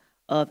life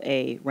of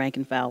a rank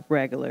and file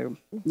regular,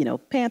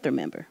 Panther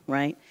member,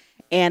 right?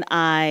 And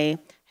I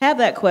have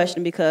that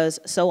question because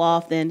so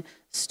often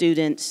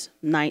students,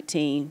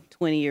 19,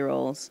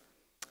 20-year-olds,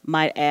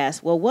 might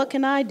ask, well, what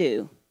can I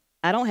do?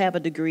 I don't have a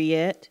degree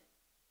yet.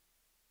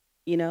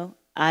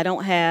 I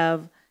don't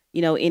have,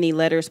 any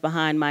letters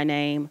behind my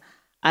name.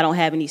 I don't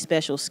have any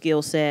special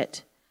skill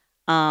set.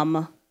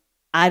 I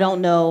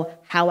don't know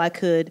how I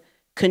could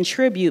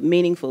contribute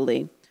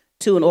meaningfully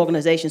to an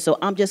organization, so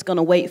I'm just going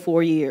to wait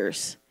 4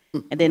 years.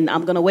 And then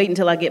I'm going to wait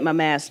until I get my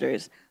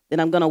master's. Then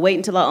I'm going to wait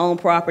until I own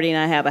property and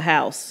I have a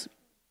house,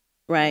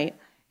 right?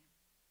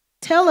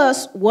 Tell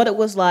us what it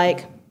was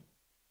like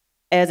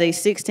as a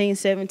 16,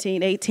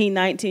 17, 18,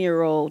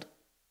 19-year-old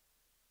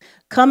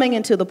coming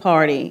into the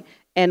party,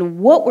 and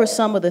what were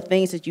some of the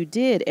things that you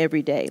did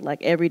every day,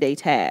 like everyday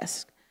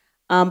tasks?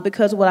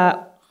 Because what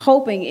I'm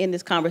hoping in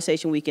this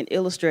conversation we can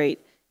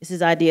illustrate is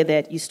this idea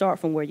that you start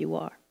from where you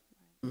are.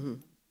 Mm-hmm.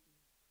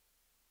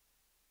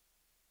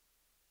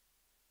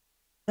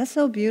 That's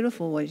so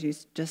beautiful what you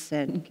just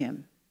said,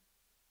 Kim.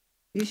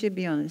 You should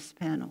be on this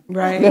panel.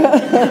 Right.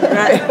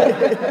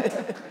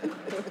 Right.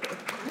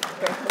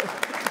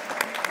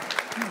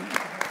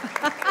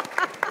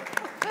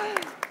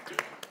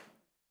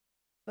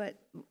 But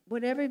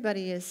what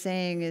everybody is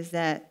saying is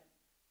that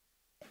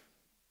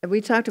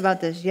we talked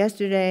about this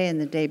yesterday and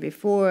the day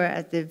before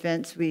at the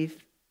events.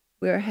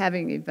 We're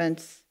having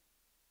events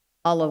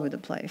all over the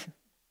place.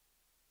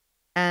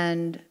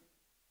 And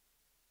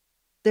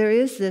there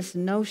is this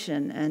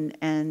notion,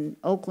 and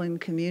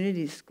Oakland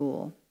Community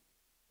School,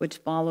 which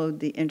followed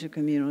the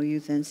Intercommunal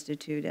Youth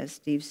Institute, as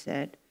Steve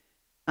said.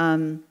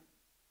 As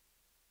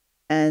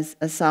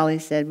Asali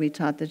said, we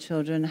taught the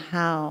children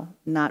how,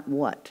 not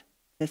what,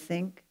 to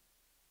think.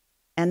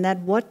 And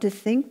that what to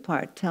think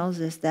part tells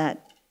us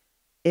that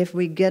if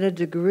we get a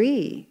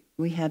degree,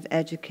 we have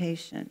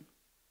education.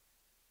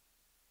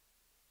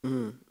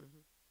 Mm-hmm.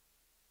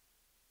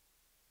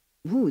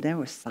 ooh, there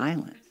was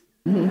silence.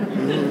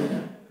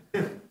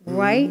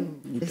 Right?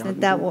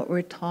 Isn't that what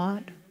we're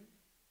taught?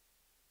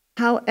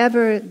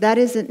 However, that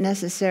isn't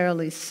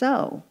necessarily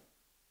so.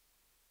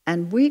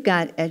 And we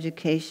got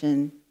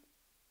education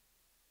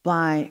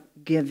by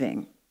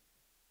giving.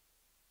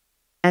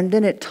 And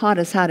then it taught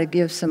us how to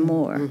give some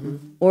more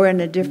or in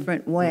a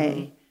different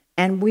way.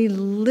 And we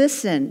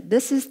listened.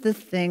 This is the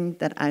thing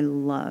that I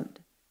loved.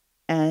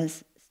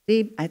 As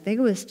Steve, I think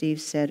it was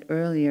Steve said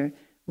earlier,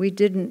 we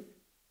didn't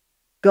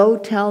go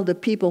tell the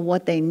people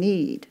what they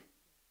need.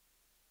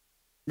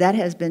 That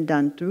has been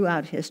done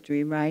throughout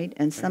history, right?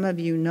 And some of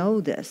you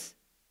know this.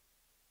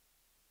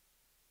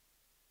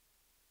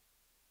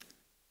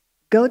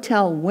 Go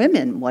tell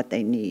women what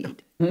they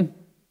need. And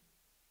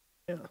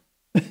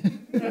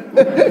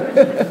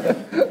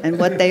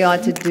what they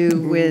ought to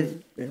do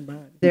with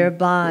their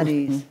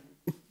bodies.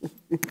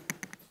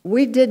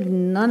 We did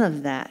none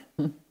of that.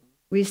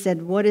 We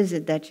said, what is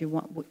it that you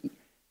want?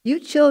 You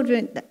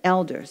children, the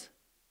elders,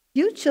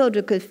 you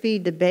children could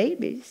feed the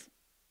babies.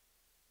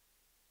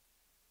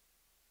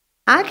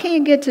 I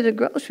can't get to the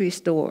grocery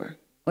store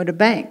or the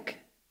bank.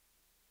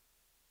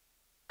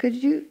 Could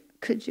you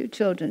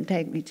children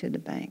take me to the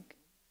bank?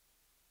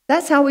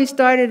 That's how we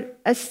started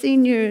a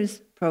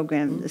seniors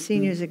program, the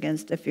Seniors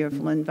Against a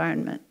Fearful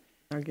Environment.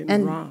 They're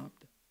getting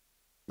robbed.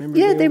 Remember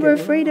Yeah, they were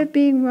afraid of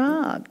being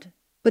robbed,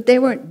 but they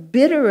weren't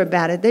bitter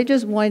about it. They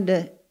just wanted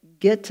to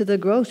get to the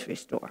grocery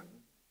store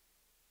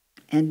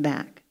and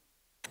back.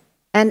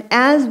 And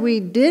as we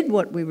did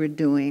what we were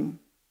doing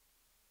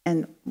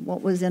and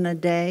what was in a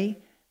day,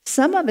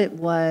 some of it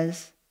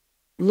was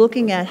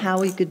looking at how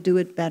we could do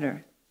it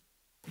better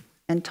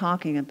and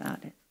talking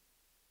about it.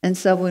 And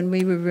so when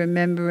we were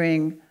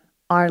remembering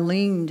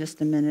Arlene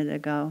just a minute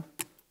ago,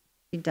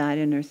 she died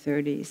in her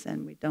 30s,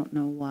 and we don't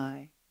know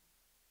why.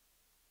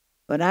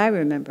 But I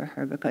remember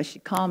her because she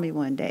called me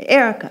one day,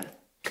 Ericka,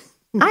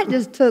 I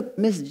just took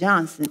Miss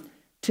Johnson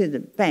to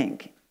the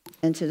bank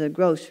and to the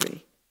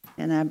grocery,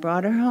 and I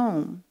brought her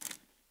home.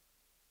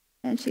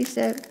 And she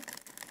said,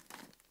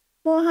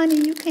 well, honey,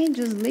 you can't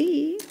just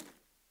leave.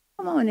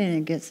 Come on in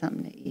and get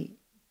something to eat.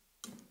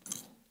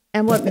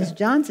 And what Miss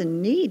Johnson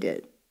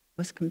needed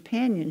was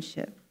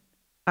companionship.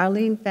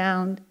 Arlene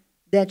found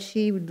that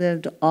she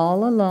lived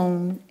all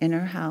alone in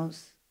her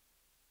house,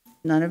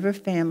 none of her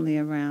family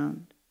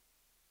around.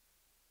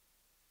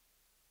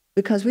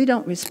 Because we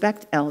don't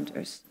respect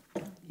elders.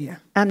 Yeah.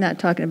 I'm not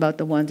talking about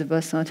the ones of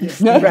us on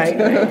this. Right.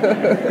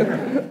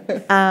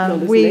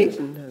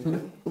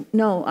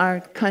 No, our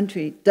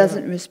country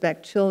doesn't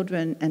respect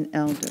children and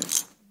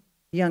elders,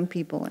 young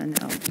people and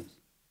elders.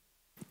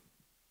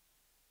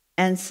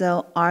 And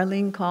so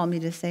Arlene called me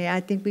to say,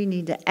 I think we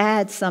need to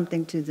add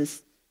something to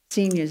this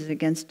Seniors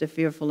Against a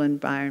Fearful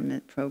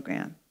Environment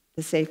program,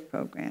 the SAFE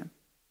program.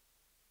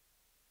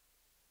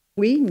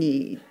 We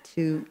need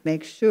to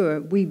make sure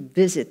we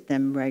visit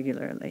them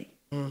regularly.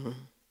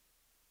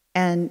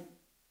 And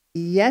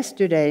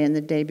yesterday and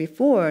the day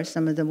before,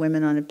 some of the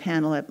women on a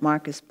panel at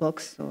Marcus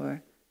Books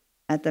or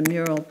at the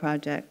Mural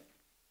Project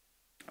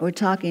were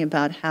talking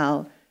about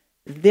how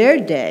their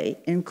day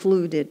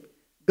included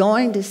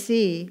going to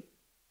see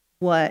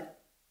what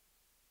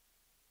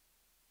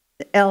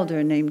the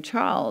elder named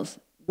Charles,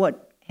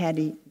 what had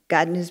he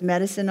gotten his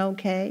medicine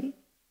okay?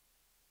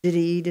 Did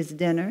he eat his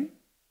dinner?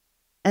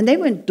 And they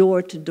went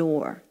door to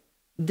door.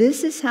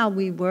 This is how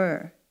we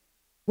were.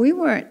 We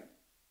weren't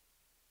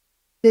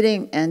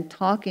sitting and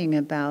talking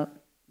about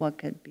what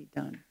could be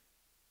done.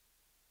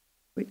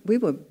 We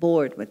were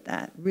bored with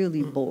that,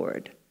 really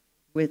bored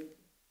with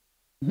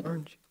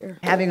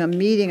having a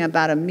meeting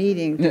about a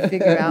meeting to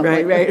figure out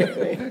right.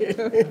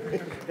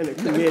 And a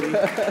committee.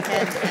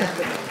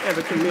 Have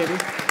a committee.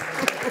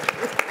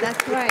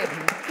 That's right.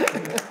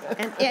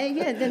 And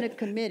then a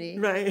committee.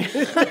 Right.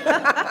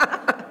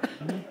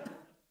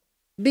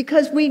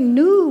 Because we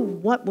knew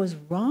what was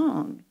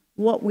wrong.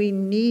 What we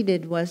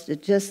needed was to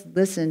just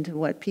listen to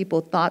what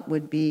people thought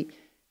would be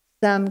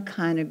some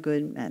kind of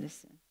good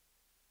medicine.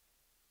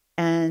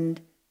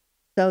 And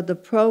so the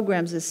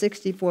programs, the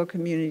 64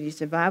 community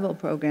survival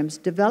programs,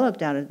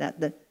 developed out of that.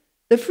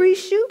 The free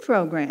shoe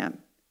program.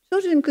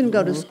 Children couldn't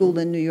go to school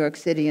in New York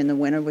City in the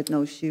winter with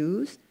no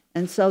shoes,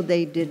 and so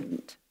they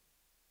didn't.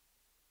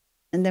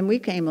 And then we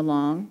came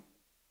along,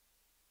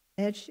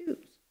 they had shoes,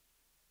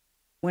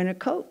 winter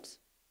coats,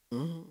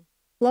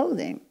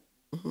 clothing.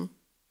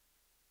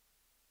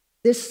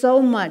 There's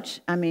so much,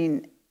 I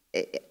mean,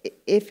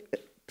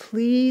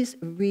 please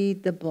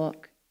read the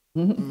book.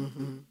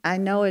 I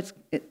know it's,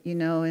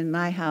 in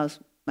my house,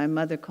 my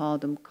mother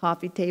called them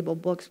coffee table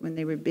books when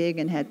they were big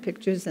and had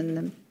pictures in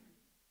them.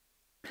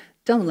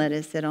 Don't let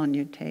it sit on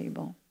your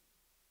table.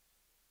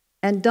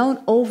 And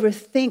don't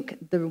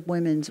overthink the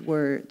women's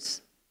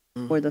words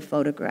or the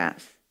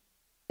photograph.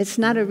 It's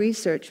not a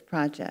research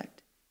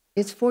project.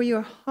 It's for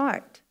your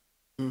heart.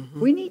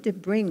 We need to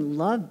bring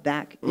love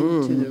back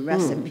into the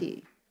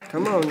recipe.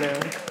 Come on now.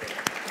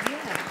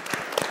 Yeah.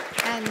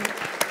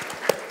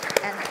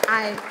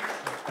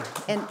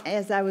 And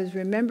as I was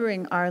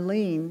remembering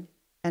Arlene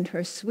and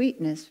her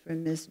sweetness for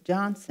Miss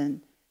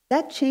Johnson,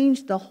 that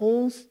changed the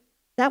whole,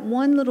 that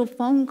one little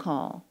phone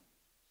call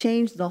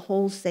changed the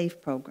whole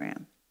SAFE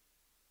program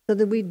so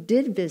that we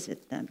did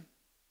visit them.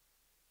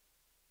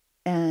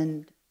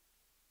 And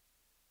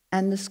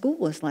the school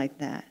was like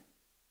that.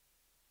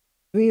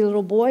 3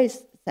 little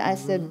boys, I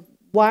said,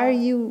 why are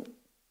you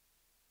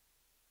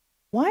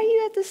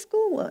at the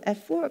school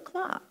at 4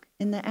 o'clock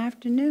in the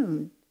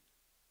afternoon?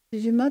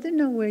 Does your mother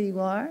know where you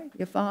are,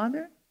 your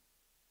father?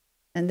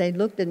 And they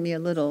looked at me a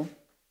little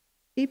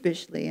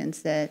sheepishly and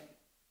said,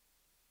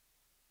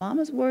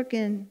 Mama's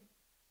working,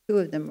 2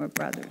 of them were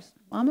brothers.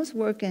 Mama's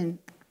working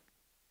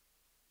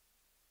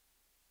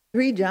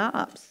 3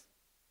 jobs.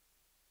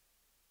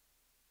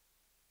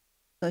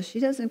 So she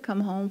doesn't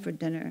come home for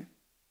dinner.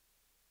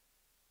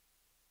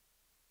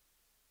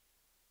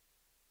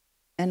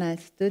 And I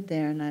stood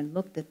there and I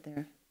looked at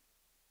their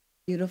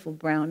beautiful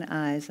brown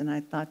eyes and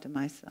I thought to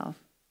myself,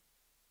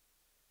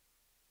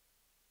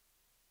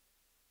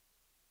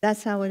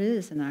 that's how it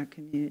is in our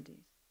communities.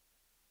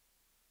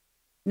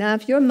 Now,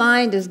 if your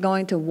mind is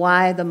going to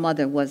why the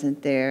mother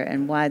wasn't there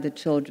and why the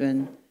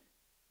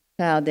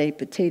child ate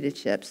potato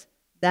chips,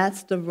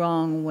 that's the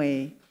wrong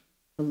way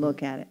to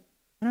look at it.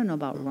 I don't know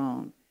about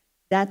wrong.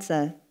 That's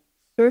a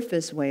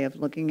surface way of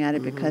looking at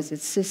it because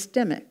it's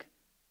systemic.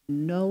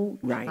 No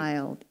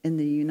child in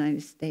the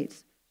United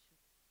States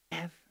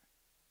ever.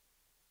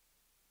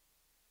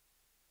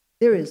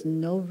 There is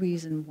no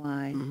reason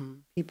why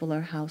people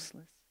are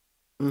houseless.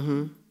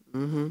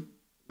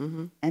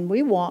 And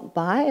we walk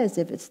by as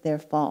if it's their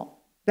fault.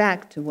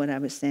 Back to what I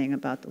was saying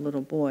about the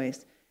little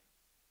boys.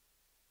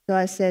 So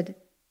I said,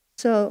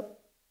 so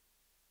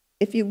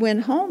if you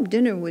went home,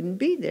 dinner wouldn't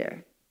be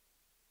there.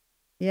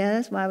 Yeah,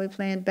 that's why we're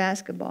playing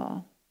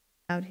basketball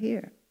out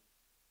here.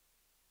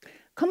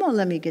 Come on,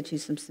 let me get you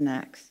some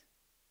snacks.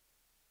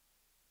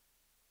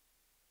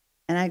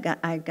 And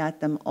I got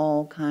them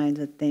all kinds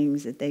of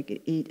things that they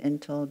could eat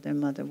until their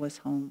mother was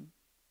home.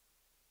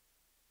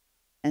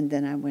 And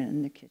then I went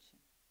in the kitchen.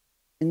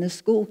 In the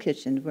school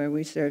kitchen where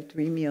we served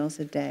 3 meals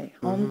a day,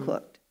 home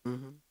cooked,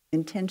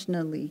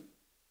 intentionally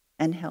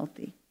and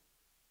healthy.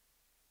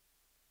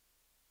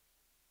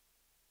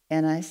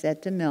 And I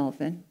said to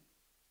Melvin,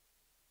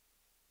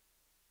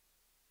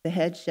 the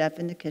head chef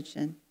in the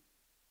kitchen,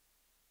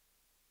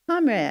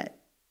 Comrade,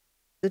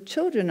 the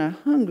children are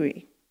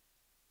hungry.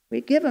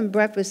 We give them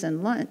breakfast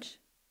and lunch.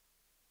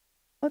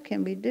 What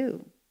can we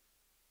do?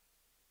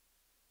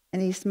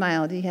 And he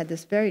smiled. He had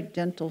this very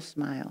gentle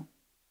smile.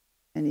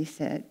 And he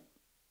said,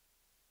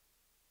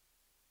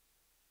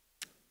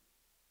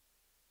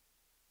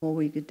 well,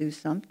 we could do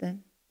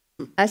something.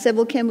 I said,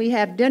 well, can we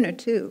have dinner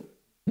too?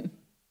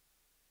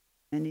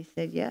 And he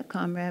said, yeah,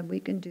 Comrade, we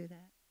can do that.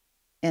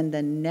 And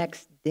the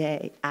next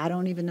day, I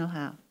don't even know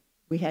how,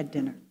 we had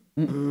dinner.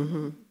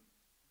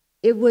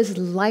 It was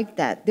like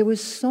that. There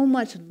was so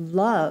much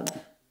love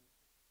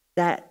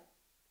that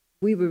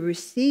we were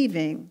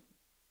receiving.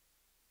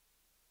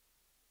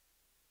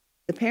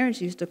 The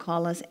parents used to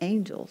call us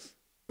angels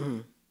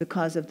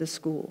because of the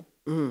school.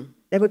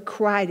 They would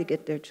cry to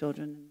get their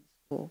children in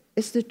school.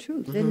 It's the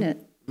truth, isn't it?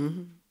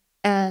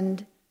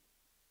 And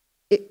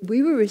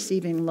we were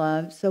receiving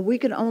love, so we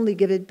could only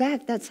give it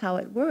back. That's how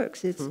it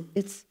works.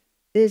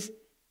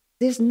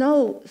 There's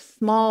no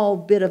small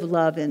bit of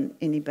love in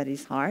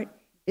anybody's heart.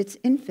 It's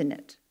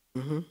infinite.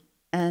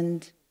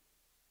 And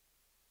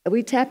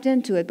we tapped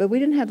into it, but we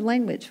didn't have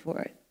language for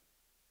it.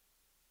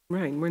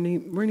 Right. We're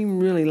not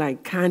even really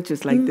like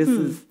conscious, like this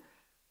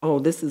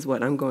is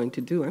what I'm going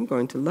to do. I'm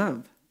going to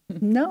love.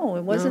 No,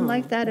 it wasn't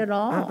like that at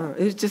all.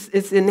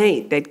 It's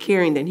innate, that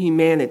caring, that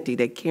humanity,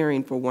 that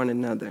caring for one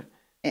another.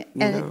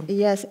 And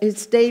yes, it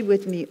stayed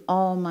with me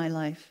all my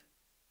life.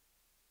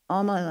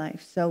 All my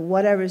life. So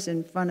whatever's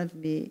in front of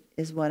me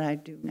is what I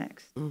do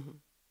next.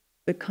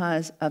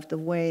 Because of the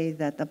way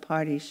that the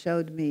party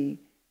showed me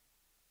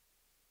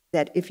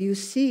that if you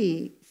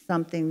see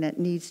something that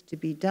needs to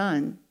be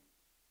done,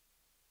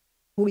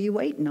 who are you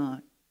waiting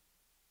on?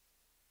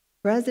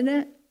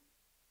 President?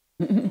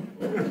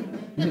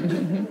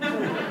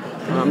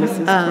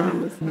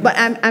 Promises. But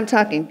I'm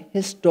talking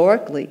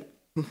historically,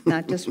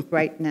 not just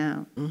right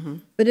now.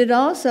 But it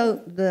also,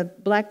 the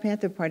Black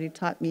Panther Party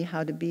taught me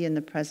how to be in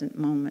the present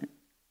moment.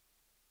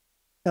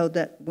 So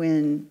that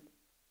when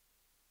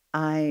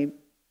I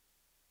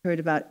heard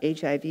about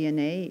HIV and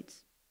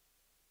AIDS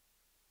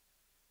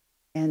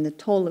and the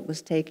toll it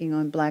was taking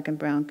on Black and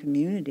brown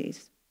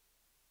communities,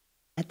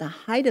 at the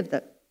height of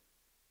the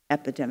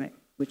epidemic,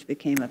 which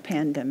became a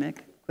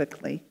pandemic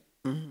quickly,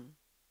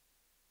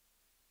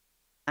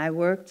 I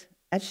worked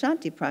at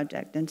Shanti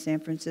Project in San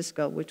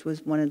Francisco, which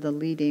was one of the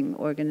leading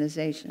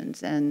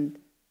organizations. And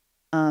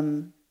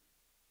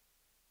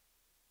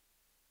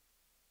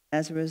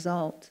as a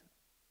result,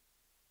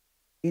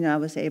 I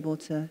was able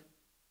to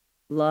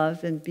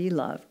love and be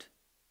loved.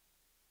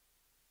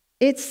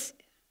 It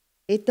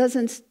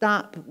didn't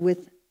stop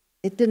when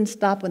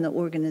the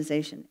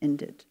organization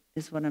ended,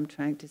 is what I'm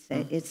trying to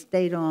say. It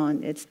stayed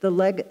on. It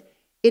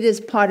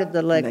is part of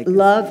the legacy.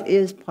 Love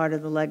is part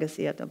of the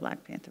legacy of the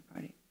Black Panther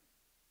Party.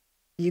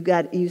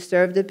 You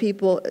serve the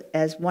people,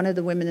 as one of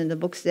the women in the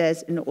book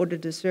says, in order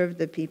to serve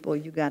the people,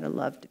 you got to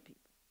love the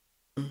people.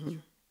 Mm-hmm.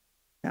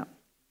 So.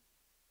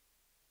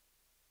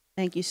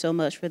 Thank you so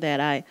much for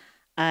that.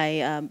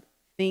 I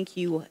think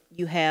you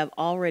have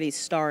already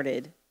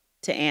started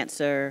to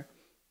answer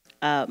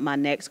my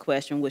next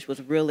question, which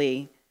was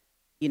really,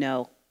 you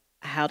know,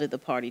 how did the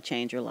party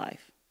change your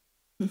life?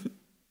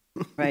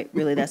 Right?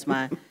 Really, that's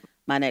my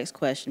next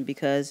question,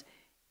 because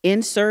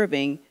in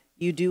serving,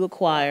 you do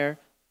acquire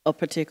a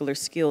particular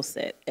skill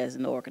set as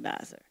an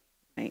organizer,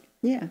 right?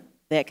 Yeah.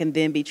 That can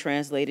then be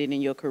translated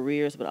in your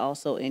careers, but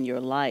also in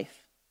your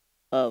life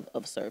of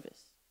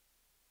service.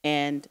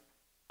 And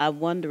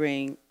I'm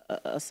wondering,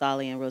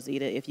 Asali and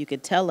Rosita, if you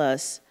could tell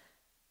us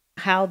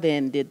how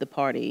then did the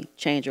party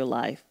change your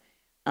life,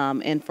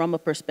 and from a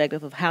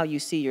perspective of how you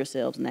see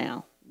yourselves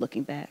now,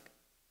 looking back.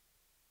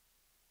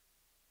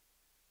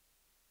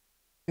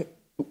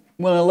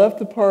 When I left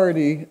the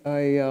party,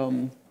 I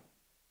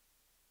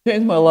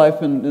changed my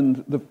life in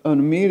an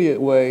immediate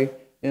way,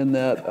 in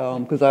that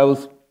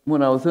because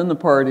when I was in the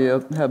party, I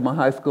had my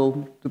high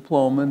school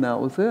diploma, and that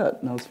was it.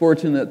 And I was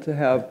fortunate to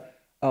have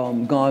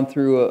gone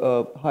through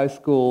a high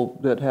school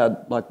that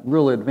had like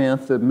really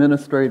advanced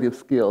administrative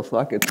skills, so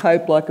I could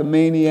type like a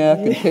maniac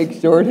and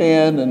take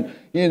shorthand, and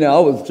you know, I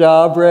was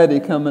job ready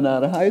coming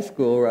out of high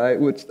school, right?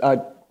 Which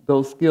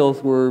those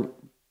skills were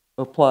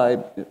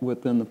applied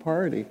within the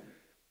party.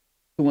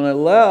 So when I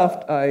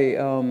left, I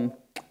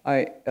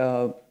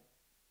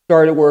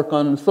started work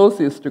on an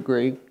associate's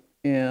degree,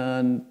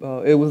 and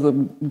it was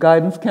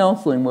guidance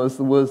counseling was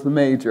the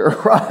major,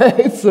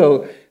 right?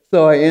 So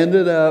I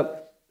ended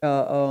up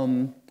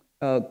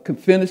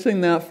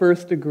finishing that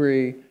first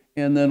degree,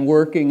 and then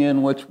working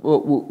in which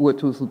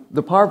was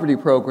the poverty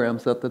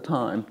programs at the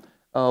time,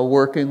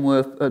 working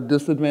with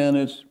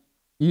disadvantaged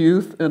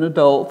youth and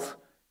adults,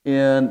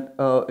 and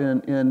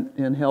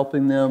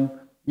helping them,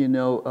 you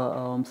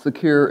know,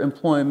 secure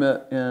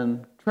employment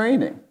and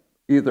training,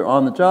 either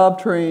on-the-job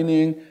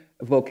training,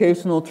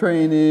 vocational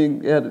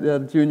training at a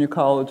junior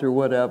college or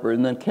whatever,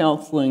 and then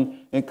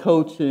counseling and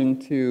coaching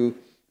to,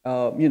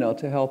 you know,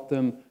 to help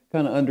them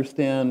kind of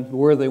understand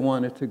where they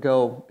wanted to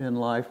go in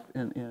life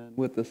and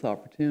with this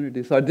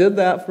opportunity. So I did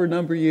that for a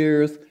number of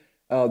years.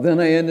 Then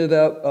I ended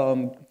up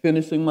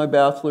finishing my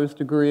bachelor's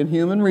degree in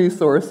human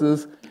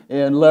resources,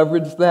 and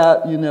leveraged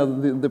that, you know,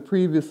 the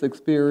previous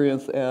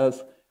experience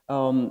as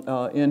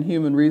in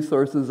human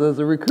resources as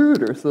a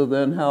recruiter. So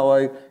then how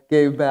I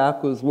gave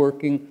back was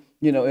working,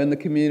 you know, in the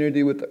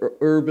community with the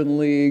Urban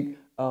League,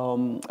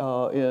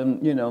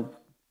 and, you know,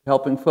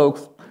 helping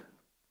folks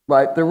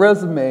write their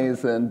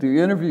resumes and do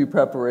interview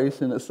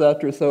preparation, et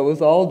cetera. So it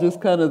was all just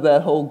kind of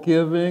that whole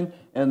giving,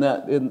 and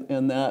that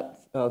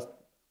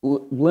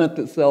lent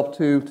itself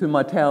to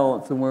my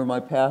talents and where my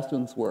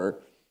passions were.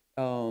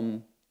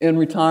 In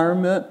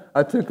retirement,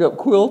 I took up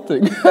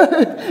quilting,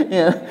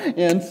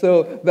 and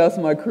so that's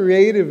my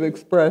creative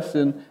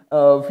expression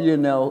of, you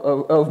know,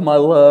 of my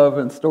love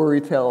and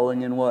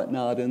storytelling and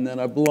whatnot. And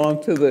then I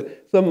belong to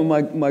some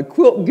of my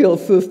Quilt Guild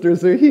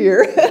sisters are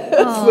here.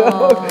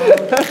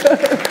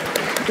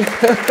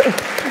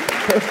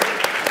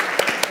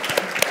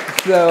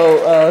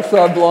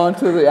 So I belong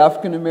to the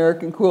African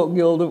American Quilt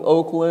Guild of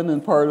Oakland,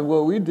 and part of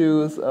what we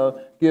do is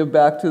give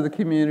back to the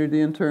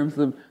community in terms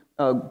of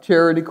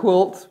charity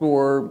quilts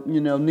for,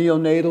 you know,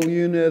 neonatal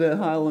unit at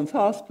Highlands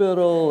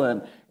Hospital,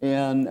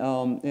 and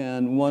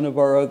one of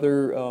our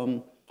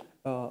other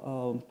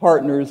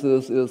partners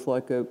is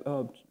like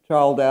a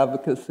child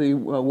advocacy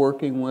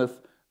working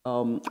with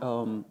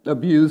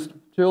abused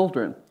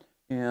children,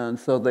 and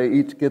so they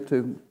each get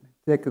to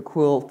take a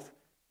quilt,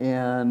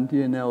 and,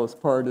 you know, as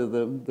part of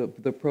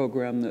the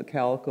program that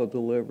Calico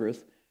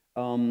delivers.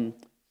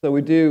 So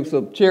we do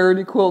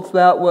charity quilts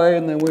that way,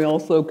 and then we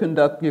also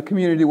conduct, you know,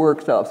 community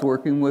workshops,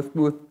 working with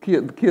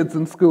kids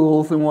in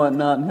schools and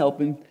whatnot, and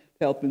helping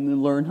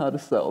them learn how to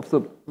sew.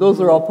 So those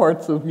are all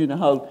parts of, you know,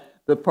 how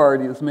the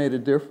party has made a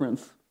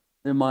difference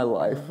in my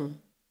life.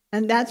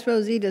 And that's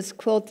Rosita's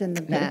quilt in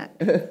the back.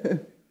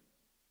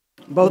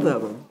 Both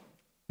of them.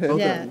 Both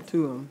Yes. of them,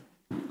 two of them.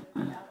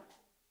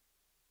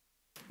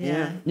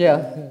 Yeah.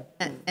 Yeah.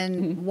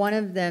 And one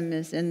of them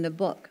is in the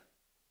book.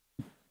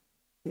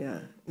 Yeah,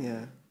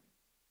 yeah.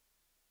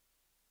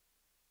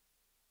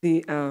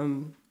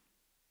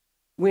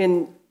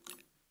 When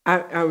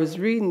I was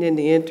reading in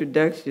the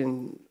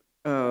introduction,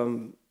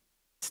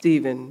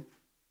 Stephen,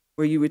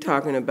 where you were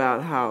talking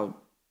about how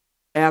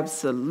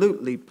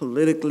absolutely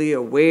politically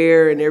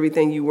aware and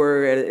everything you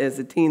were as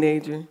a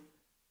teenager,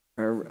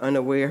 or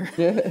unaware.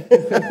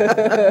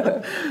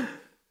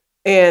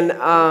 And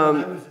I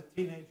was a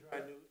teenager, I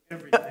knew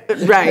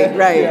everything.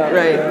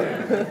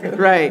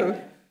 Right.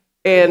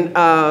 And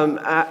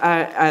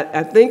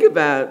I think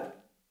about,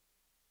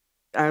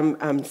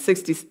 I'm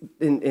 60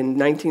 in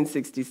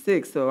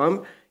 1966, so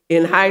I'm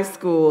in high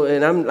school,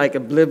 and I'm like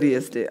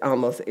oblivious to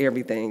almost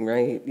everything,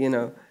 right? You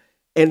know,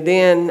 and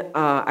then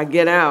I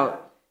get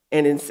out,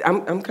 and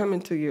I'm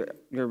coming to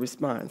your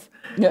response,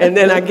 and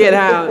then I get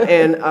out,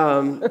 and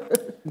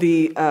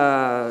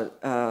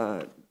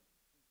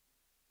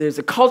there's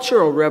a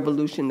cultural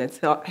revolution that's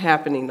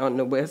happening on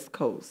the West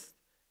Coast,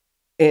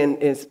 and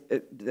it's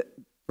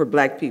for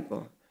Black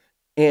people.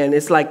 And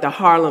it's like the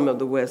Harlem of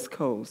the West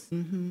Coast.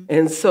 Mm-hmm.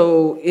 And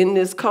so in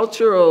this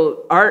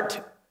cultural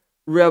art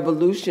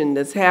revolution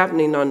that's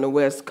happening on the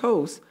West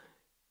Coast,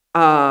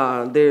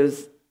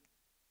 there's,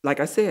 like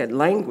I said,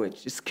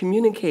 language. It's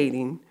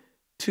communicating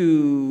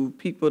to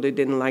people that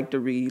didn't like to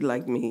read,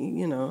 like me,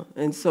 you know.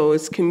 And so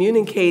it's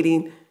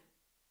communicating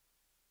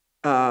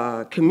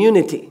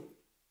community.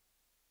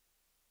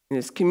 And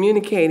it's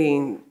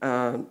communicating,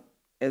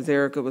 as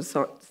Ericka was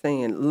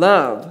saying,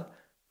 love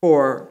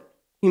for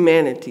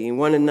humanity and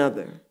one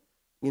another,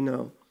 you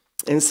know.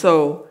 And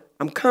so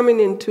I'm coming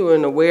into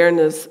an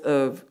awareness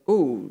of,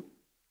 who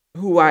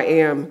I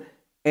am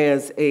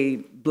as a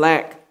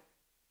Black,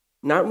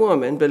 not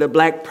woman, but a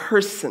Black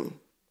person.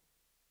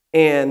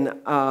 And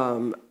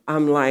I'm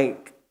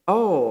like,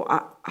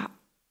 I'm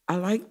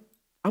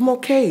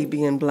okay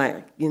being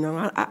Black, you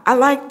know. I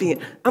like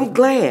being, I'm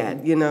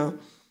glad, you know.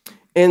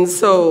 And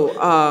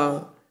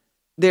so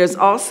there's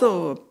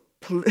also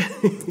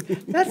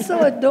that's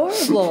so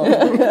adorable.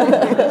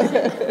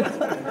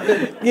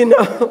 You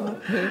know,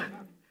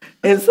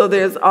 and so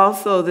there's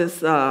also this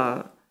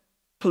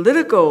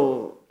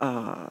political,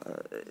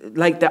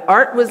 like the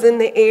art was in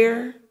the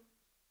air,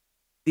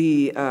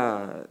 the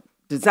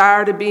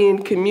desire to be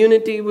in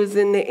community was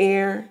in the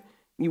air.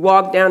 You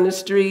walk down the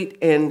street,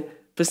 and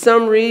for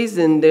some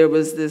reason there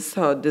was this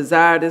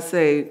desire to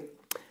say,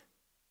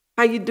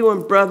 "How you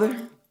doing,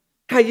 brother?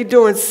 How you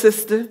doing,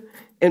 sister?"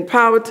 And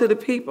power to the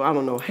people. I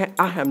don't know.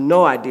 I have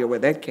no idea where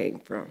that came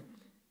from.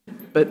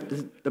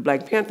 But the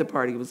Black Panther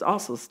Party was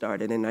also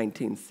started in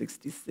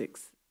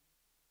 1966.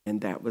 And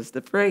that was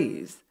the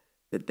phrase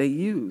that they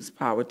used,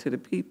 power to the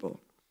people.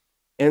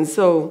 And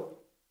so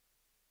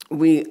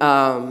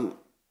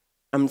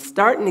I'm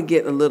starting to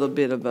get a little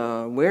bit of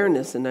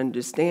awareness and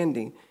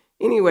understanding.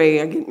 Anyway,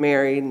 I get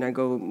married and I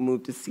go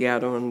move to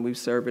Seattle, and we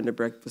serve in the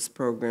breakfast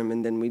program,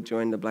 and then we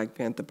join the Black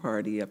Panther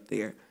Party up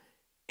there.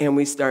 And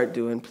we start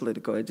doing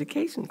political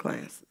education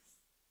classes.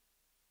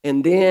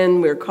 And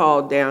then we're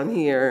called down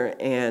here,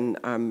 and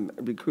I'm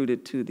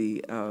recruited to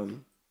the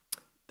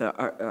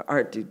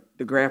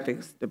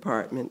graphics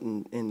department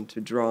and to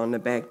draw on the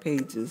back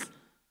pages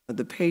of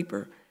the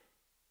paper.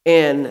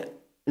 And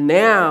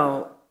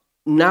now,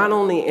 not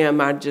only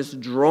am I just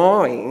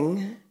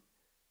drawing,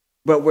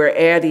 but we're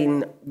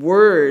adding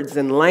words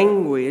and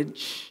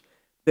language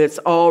that's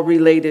all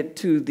related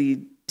to the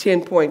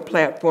 10-point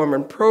platform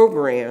and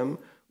program,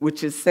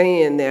 which is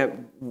saying that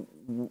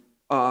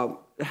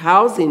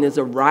housing is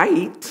a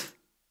right,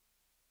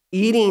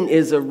 eating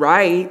is a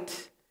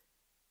right.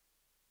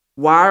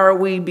 Why are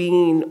we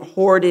being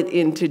hoarded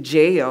into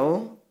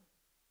jail?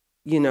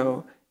 You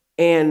know,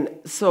 and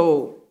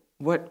so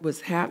what was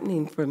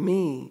happening for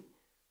me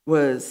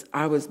was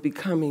I was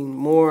becoming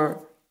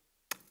more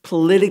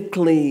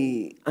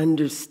politically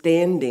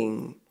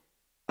understanding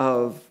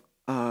of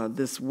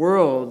this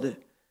world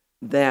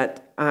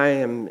that I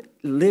am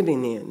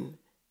living in,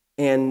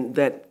 and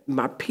that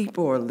my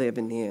people are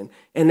living in.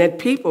 And that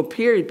people,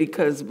 period,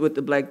 because what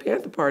the Black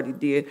Panther Party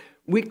did,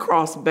 we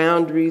crossed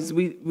boundaries.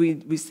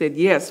 We said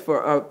yes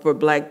for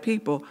Black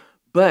people,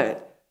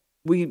 but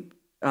we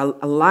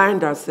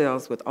aligned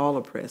ourselves with all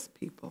oppressed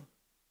people.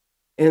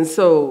 And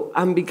so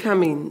I'm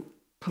becoming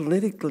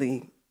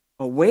politically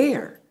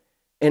aware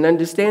and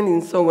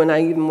understanding. So when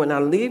I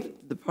leave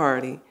the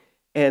party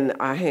and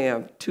I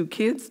have 2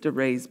 kids to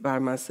raise by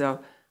myself,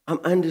 I'm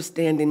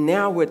understanding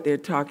now what they're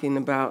talking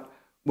about,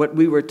 what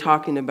we were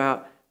talking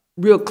about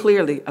real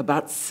clearly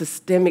about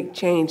systemic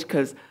change,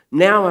 because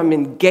now I'm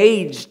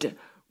engaged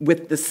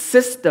with the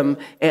system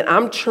and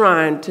I'm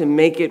trying to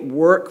make it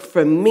work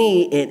for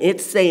me, and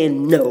it's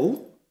saying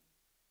no.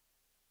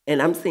 And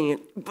I'm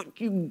saying,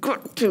 but you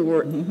got to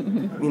work,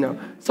 you know.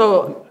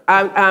 So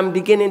I'm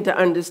beginning to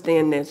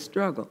understand that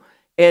struggle.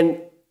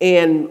 And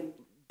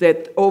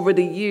that over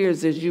the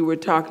years, as you were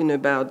talking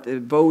about the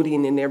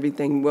voting and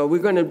everything, well, we're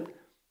going to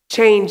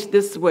change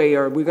this way,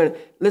 or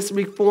let's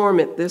reform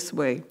it this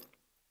way.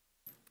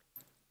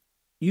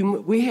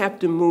 We have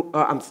to move,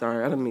 I'm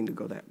sorry, I don't mean to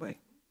go that way.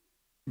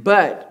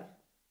 But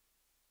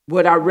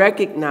what I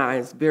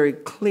recognize very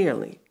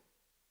clearly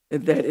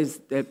is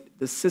that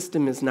the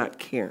system is not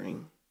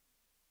caring.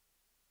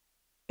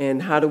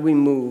 And how do we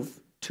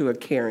move to a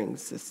caring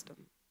system?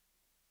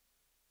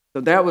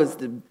 So that was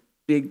the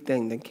big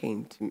thing that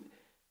came to me.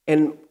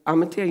 And I'm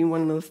going to tell you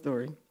one little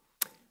story.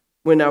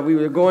 When we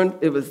were going,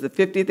 it was the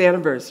 50th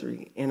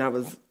anniversary, and I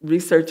was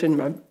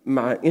researching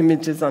my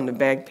images on the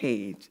back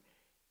page.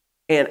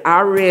 And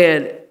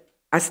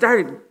I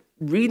started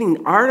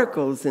reading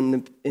articles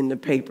in the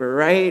paper,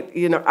 right?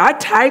 You know, I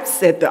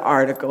typeset the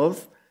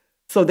articles,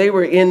 so they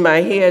were in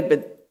my head,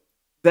 but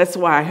that's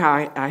why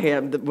I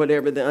have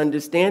whatever the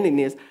understanding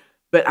is.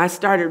 But I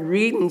started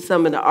reading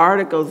some of the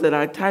articles that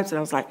I typed, and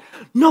I was like,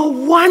 no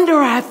wonder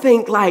I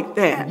think like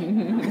that.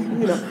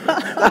 You know,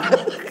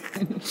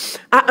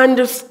 I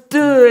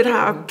understood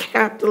how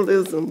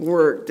capitalism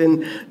worked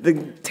and the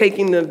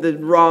taking of the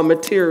raw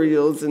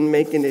materials and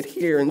making it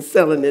here and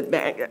selling it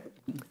back.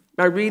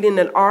 By reading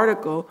an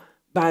article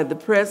by the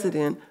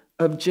president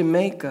of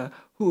Jamaica,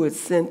 who had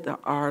sent the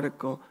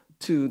article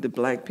to the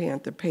Black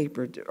Panther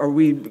paper, or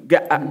we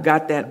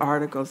got that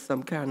article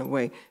some kind of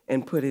way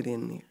and put it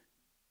in there.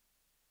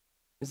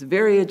 It's a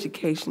very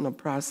educational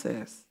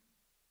process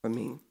for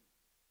me.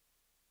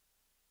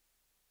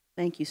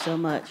 Thank you so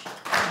much.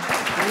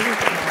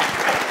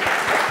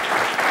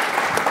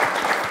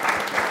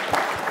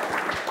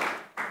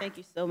 Thank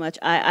you so much.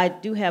 I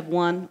do have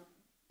one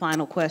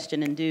final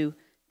question, and do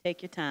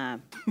take your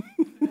time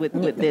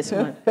with this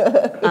one.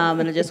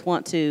 And I just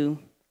want to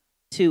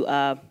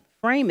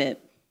frame it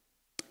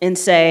and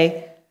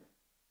say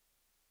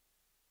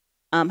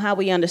how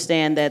we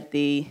understand that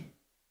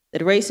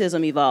that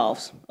racism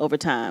evolves over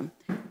time,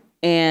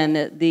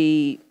 and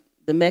the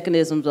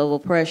mechanisms of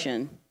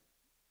oppression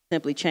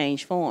simply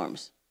change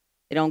forms.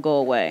 They don't go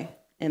away,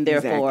 and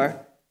therefore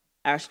Exactly.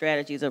 our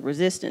strategies of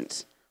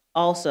resistance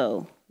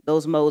also,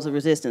 those modes of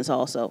resistance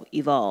also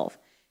evolve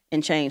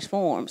and change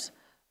forms.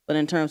 But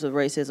in terms of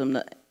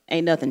racism,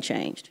 ain't nothing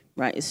changed,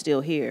 right? It's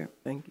still here.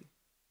 Thank you.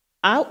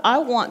 I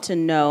want to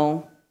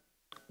know,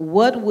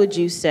 what would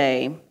you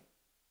say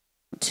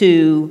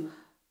to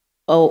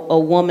a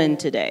woman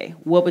today?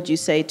 What would you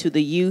say to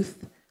the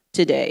youth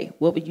today?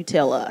 What would you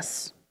tell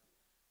us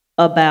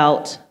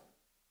about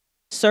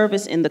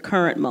service in the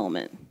current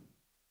moment,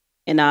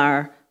 in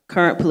our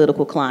current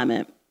political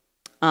climate,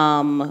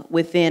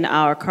 within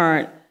our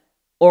current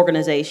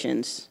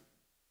organizations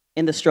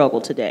in the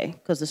struggle today,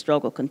 because the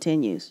struggle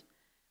continues?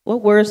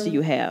 What words do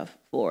you have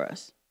for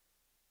us?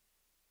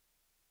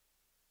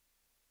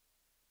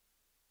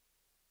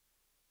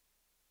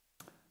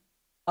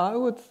 I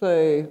would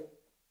say,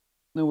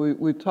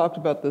 we talked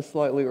about this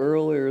slightly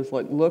earlier, is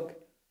like look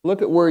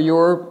at where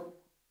your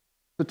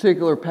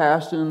particular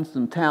passions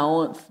and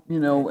talents,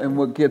 and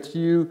what gets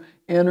you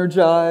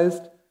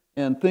energized,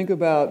 and think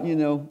about,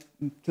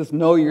 just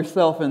know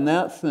yourself in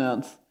that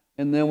sense.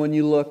 And then when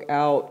you look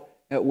out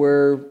at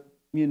where,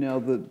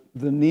 the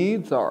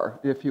needs are,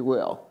 if you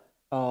will,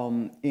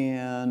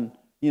 and,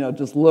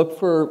 just look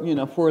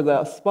for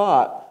that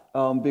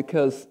spot,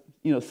 because,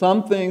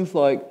 some things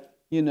like,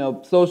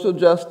 social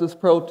justice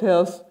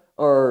protests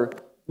are,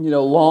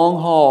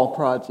 long haul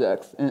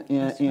projects,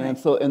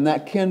 and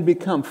that can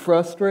become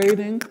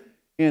frustrating,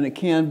 and it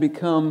can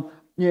become,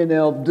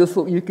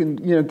 you can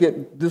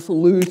get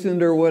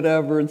disillusioned or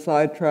whatever and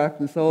sidetracked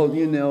and so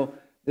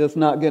it's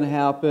not going to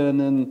happen,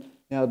 and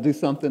do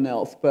something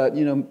else. But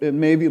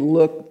maybe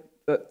look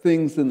at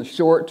things in the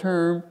short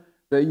term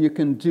that you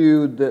can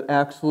do that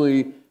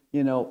actually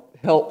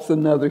helps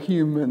another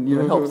human,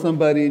 help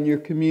somebody in your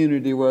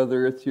community,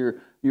 whether it's your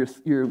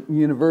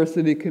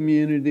university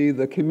community,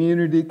 the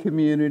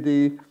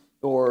community,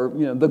 or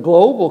the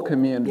global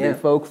community. Yeah.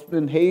 Folks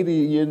in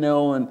Haiti,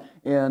 and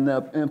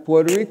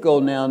Puerto Rico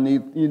now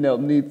need a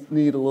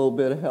little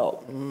bit of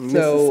help.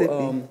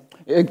 So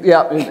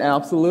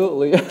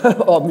absolutely.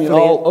 I mean,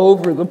 all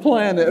over the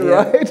planet,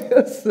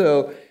 right?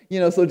 So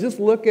so just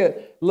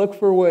look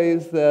for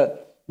ways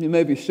that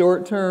maybe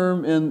short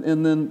term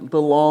and then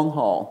the long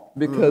haul,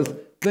 because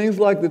things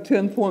like the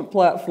 10-point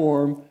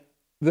platform,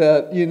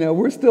 that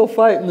we're still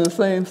fighting the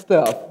same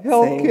stuff: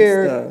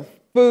 healthcare,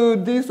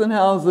 food, decent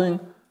housing.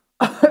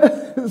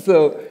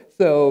 so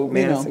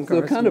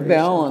kind of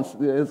balance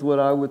is what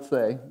I would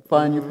say.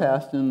 Find your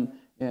passion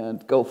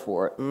and go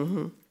for it.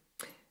 I'm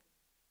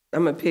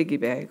gonna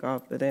piggyback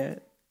off of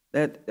that.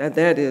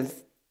 That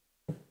is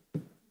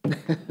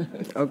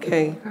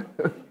okay.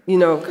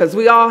 Because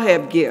we all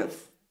have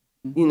gifts.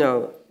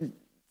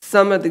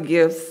 Some of the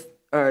gifts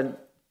are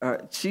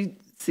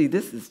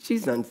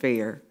she's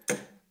unfair.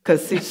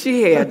 Because, see,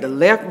 she had the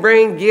left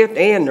brain gift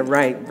and the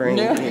right brain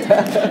gift.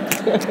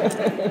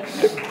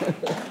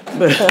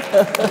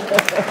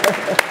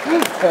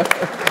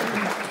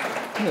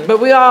 But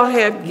we all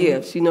have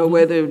gifts,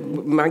 whether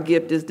my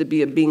gift is to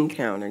be a bean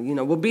counter.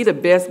 We'll be the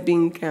best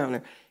bean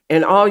counter.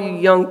 And all you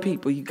young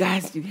people, you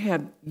guys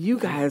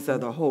are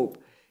the hope.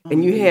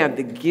 And you have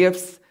the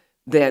gifts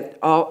that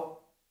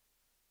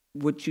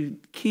what you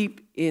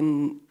keep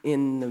in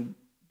the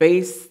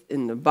base,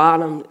 in the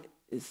bottom,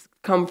 is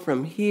come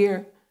from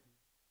here.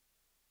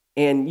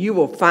 And you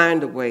will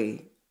find a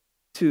way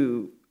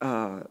to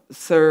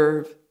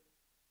serve,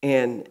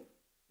 and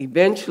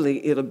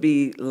eventually it'll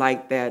be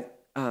like that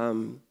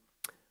Harlem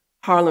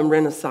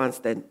Renaissance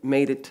that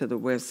made it to the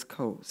West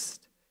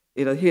Coast.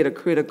 It'll hit a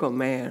critical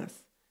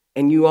mass,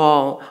 and you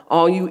all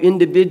you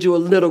individual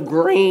little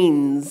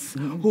grains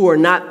who are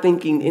not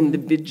thinking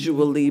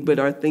individually but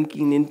are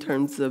thinking in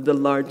terms of the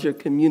larger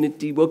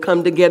community will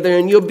come together,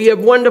 and you'll be a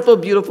wonderful,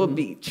 beautiful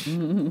beach.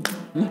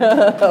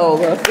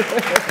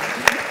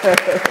 Thank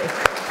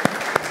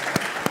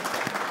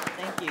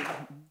you.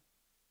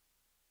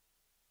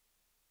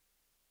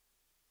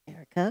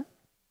 Ericka?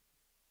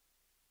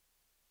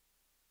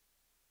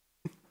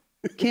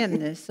 Kim,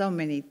 there's so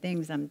many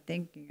things I'm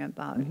thinking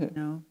about,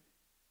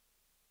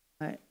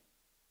 But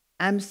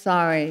I'm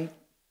sorry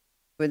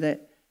for the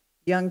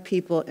young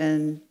people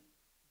in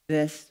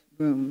this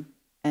room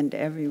and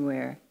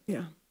everywhere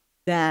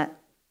that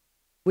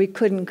we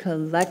couldn't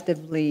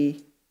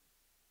collectively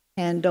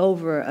hand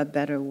over a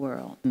better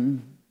world.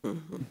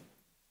 Mm-hmm.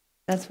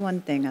 That's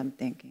one thing I'm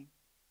thinking.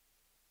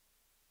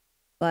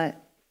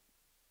 But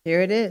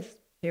here it is.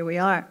 Here we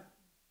are.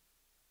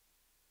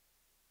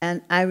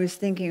 And I was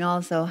thinking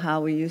also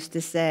how we used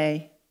to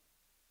say,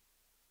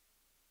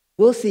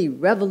 we'll see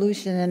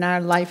revolution in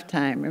our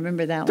lifetime.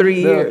 Remember that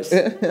 3 years.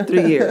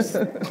 3 years.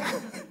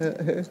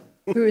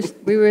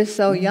 We were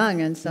so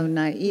young and so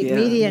naive. Yeah.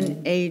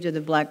 Median age of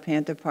the Black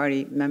Panther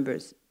Party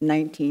members,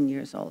 19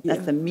 years old.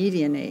 That's the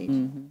median age.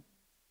 Mm-hmm.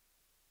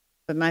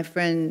 But my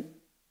friend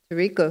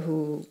Ericka,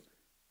 who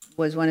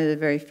was one of the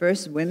very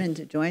first women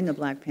to join the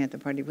Black Panther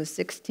Party, was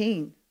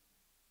 16.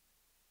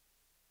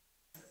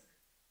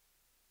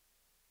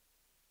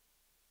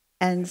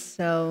 And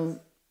so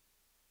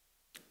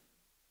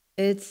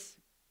it's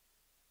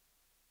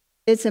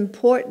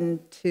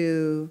important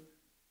to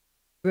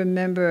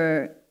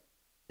remember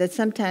that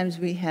sometimes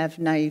we have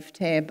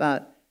naivete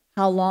about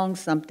how long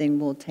something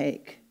will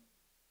take.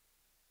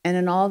 And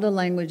in all the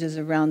languages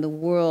around the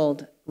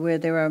world where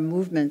there are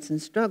movements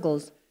and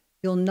struggles,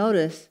 you'll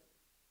notice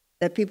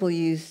that people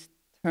use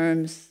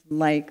terms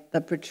like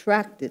the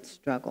protracted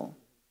struggle.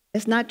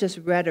 It's not just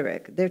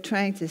rhetoric. They're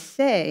trying to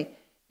say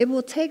it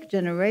will take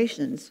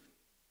generations,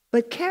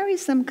 but carry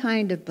some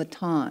kind of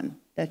baton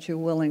that you're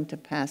willing to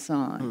pass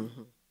on,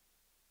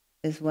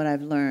 is what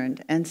I've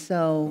learned. And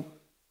so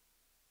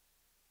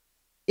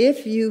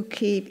if you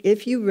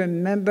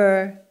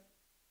remember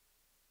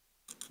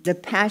the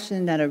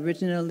passion that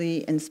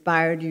originally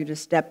inspired you to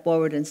step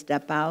forward and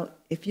step out,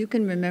 if you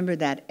can remember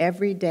that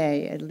every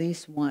day at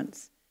least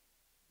once,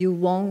 you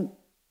won't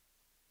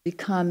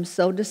become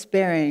so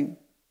despairing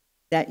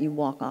that you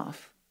walk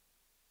off.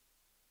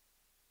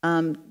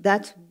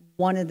 That's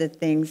one of the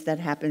things that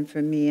happened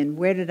for me. And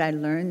where did I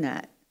learn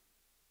that?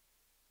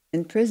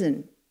 In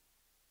prison.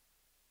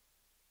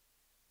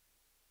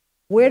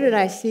 Where did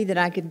I see that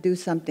I could do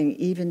something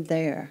even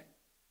there?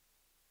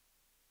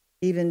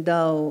 Even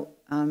though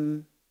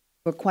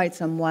for quite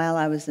some while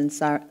I was in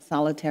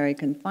solitary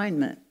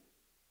confinement.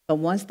 But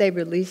once they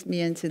released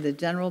me into the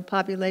general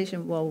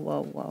population, whoa,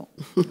 whoa, whoa.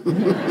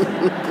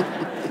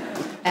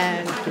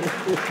 And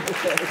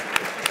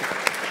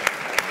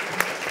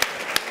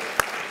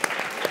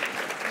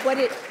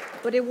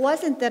but it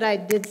wasn't that I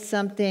did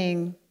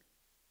something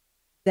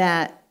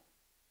that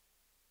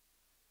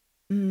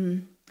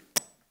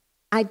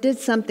I did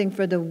something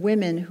for the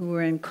women who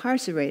were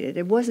incarcerated.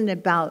 It wasn't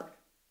about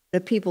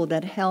the people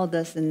that held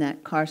us in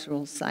that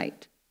carceral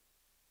site.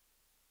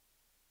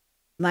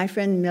 My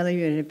friend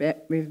Millie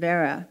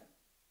Rivera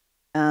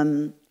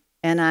and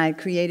I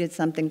created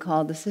something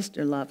called the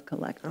Sister Love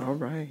Collective. All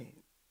right.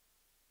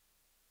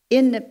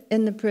 In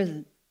the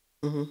prison,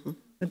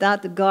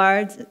 without the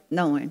guards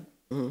knowing,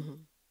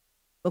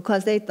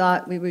 because they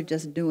thought we were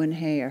just doing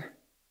hair,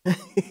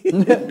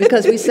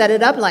 because we set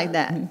it up like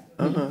that.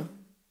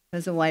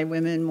 Because the white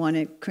women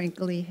wanted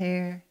crinkly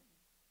hair,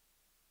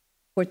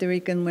 Puerto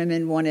Rican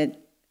women wanted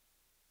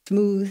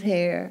smooth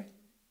hair,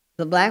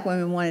 the black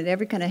women wanted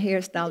every kind of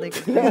hairstyle they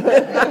could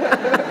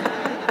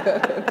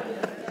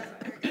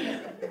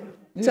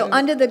get. So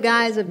under the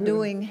guise of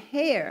doing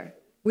hair,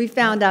 we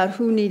found out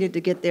who needed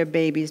to get their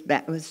babies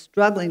back, was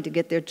struggling to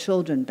get their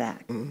children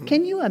back.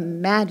 Can you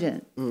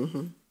imagine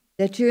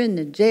that you're in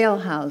the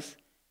jailhouse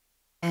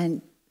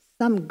and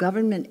some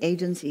government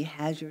agency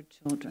has your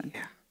children?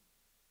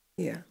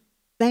 Yeah.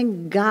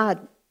 Thank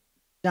God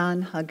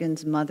John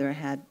Huggins' mother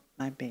had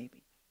my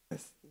baby.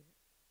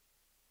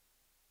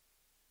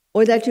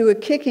 Or that you were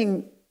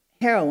kicking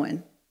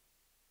heroin,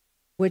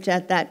 which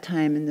at that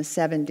time in the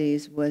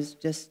 70s was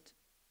just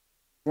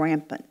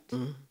rampant.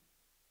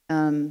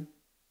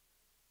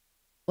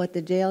 But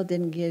the jail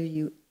didn't give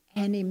you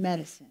any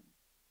medicine,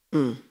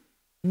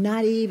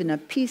 not even a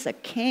piece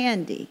of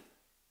candy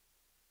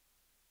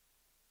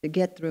to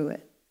get through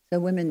it. So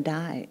women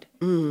died.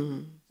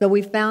 So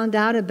we found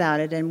out about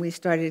it, and we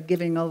started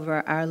giving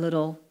over our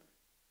little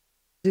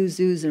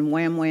zuzus and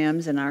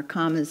wham-whams and our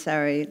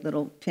commissary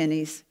little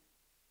pennies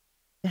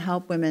to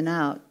help women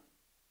out.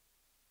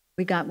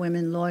 We got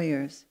women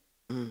lawyers.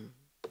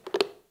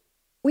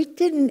 We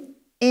didn't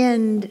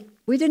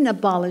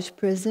abolish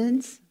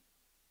prisons.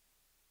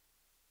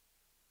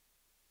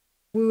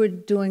 We were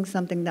doing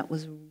something that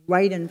was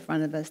right in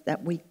front of us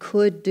that we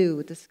could do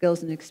with the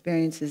skills and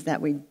experiences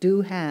that we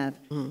do have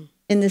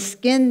in the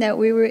skin that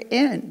we were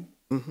in.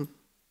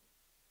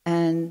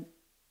 And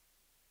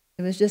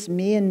it was just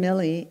me and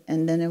Millie,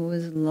 and then it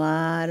was a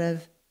lot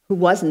of, who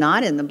was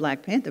not in the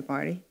Black Panther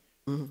Party.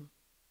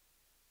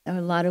 There were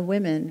a lot of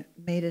women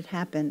made it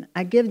happen.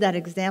 I give that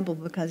example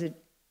because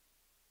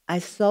I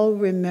so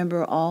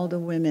remember all the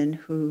women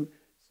who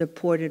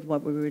supported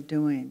what we were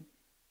doing.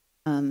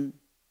 And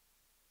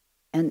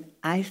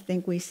I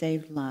think we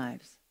saved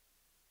lives.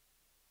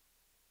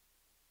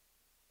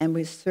 And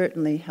we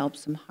certainly helped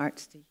some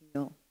hearts to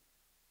heal.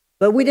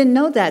 But we didn't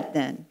know that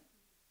then.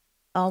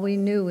 all we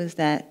knew was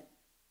that,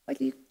 well,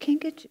 you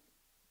can't get,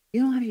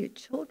 you don't have your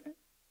children.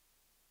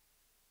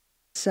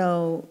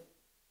 So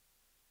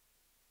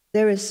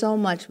there is so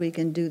much we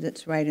can do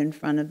that's right in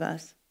front of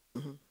us,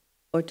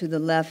 or to the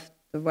left,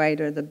 the right,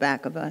 or the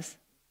back of us.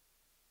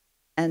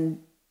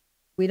 And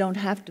we don't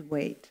have to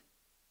wait.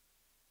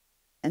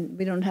 And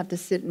we don't have to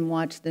sit and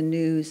watch the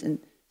news and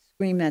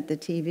scream at the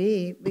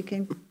TV. We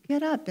can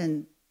get up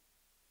and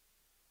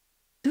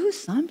do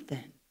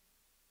something.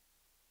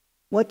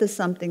 What the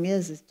something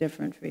is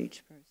different for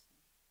each person.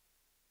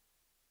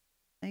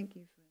 Thank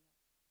you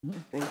for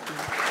that. Thank you.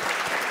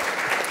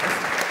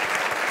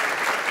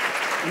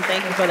 And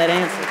thank you for that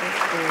answer.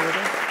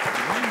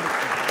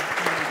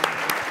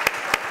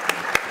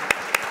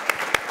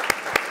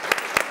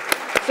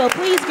 So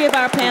please give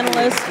our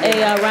panelists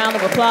a round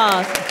of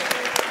applause.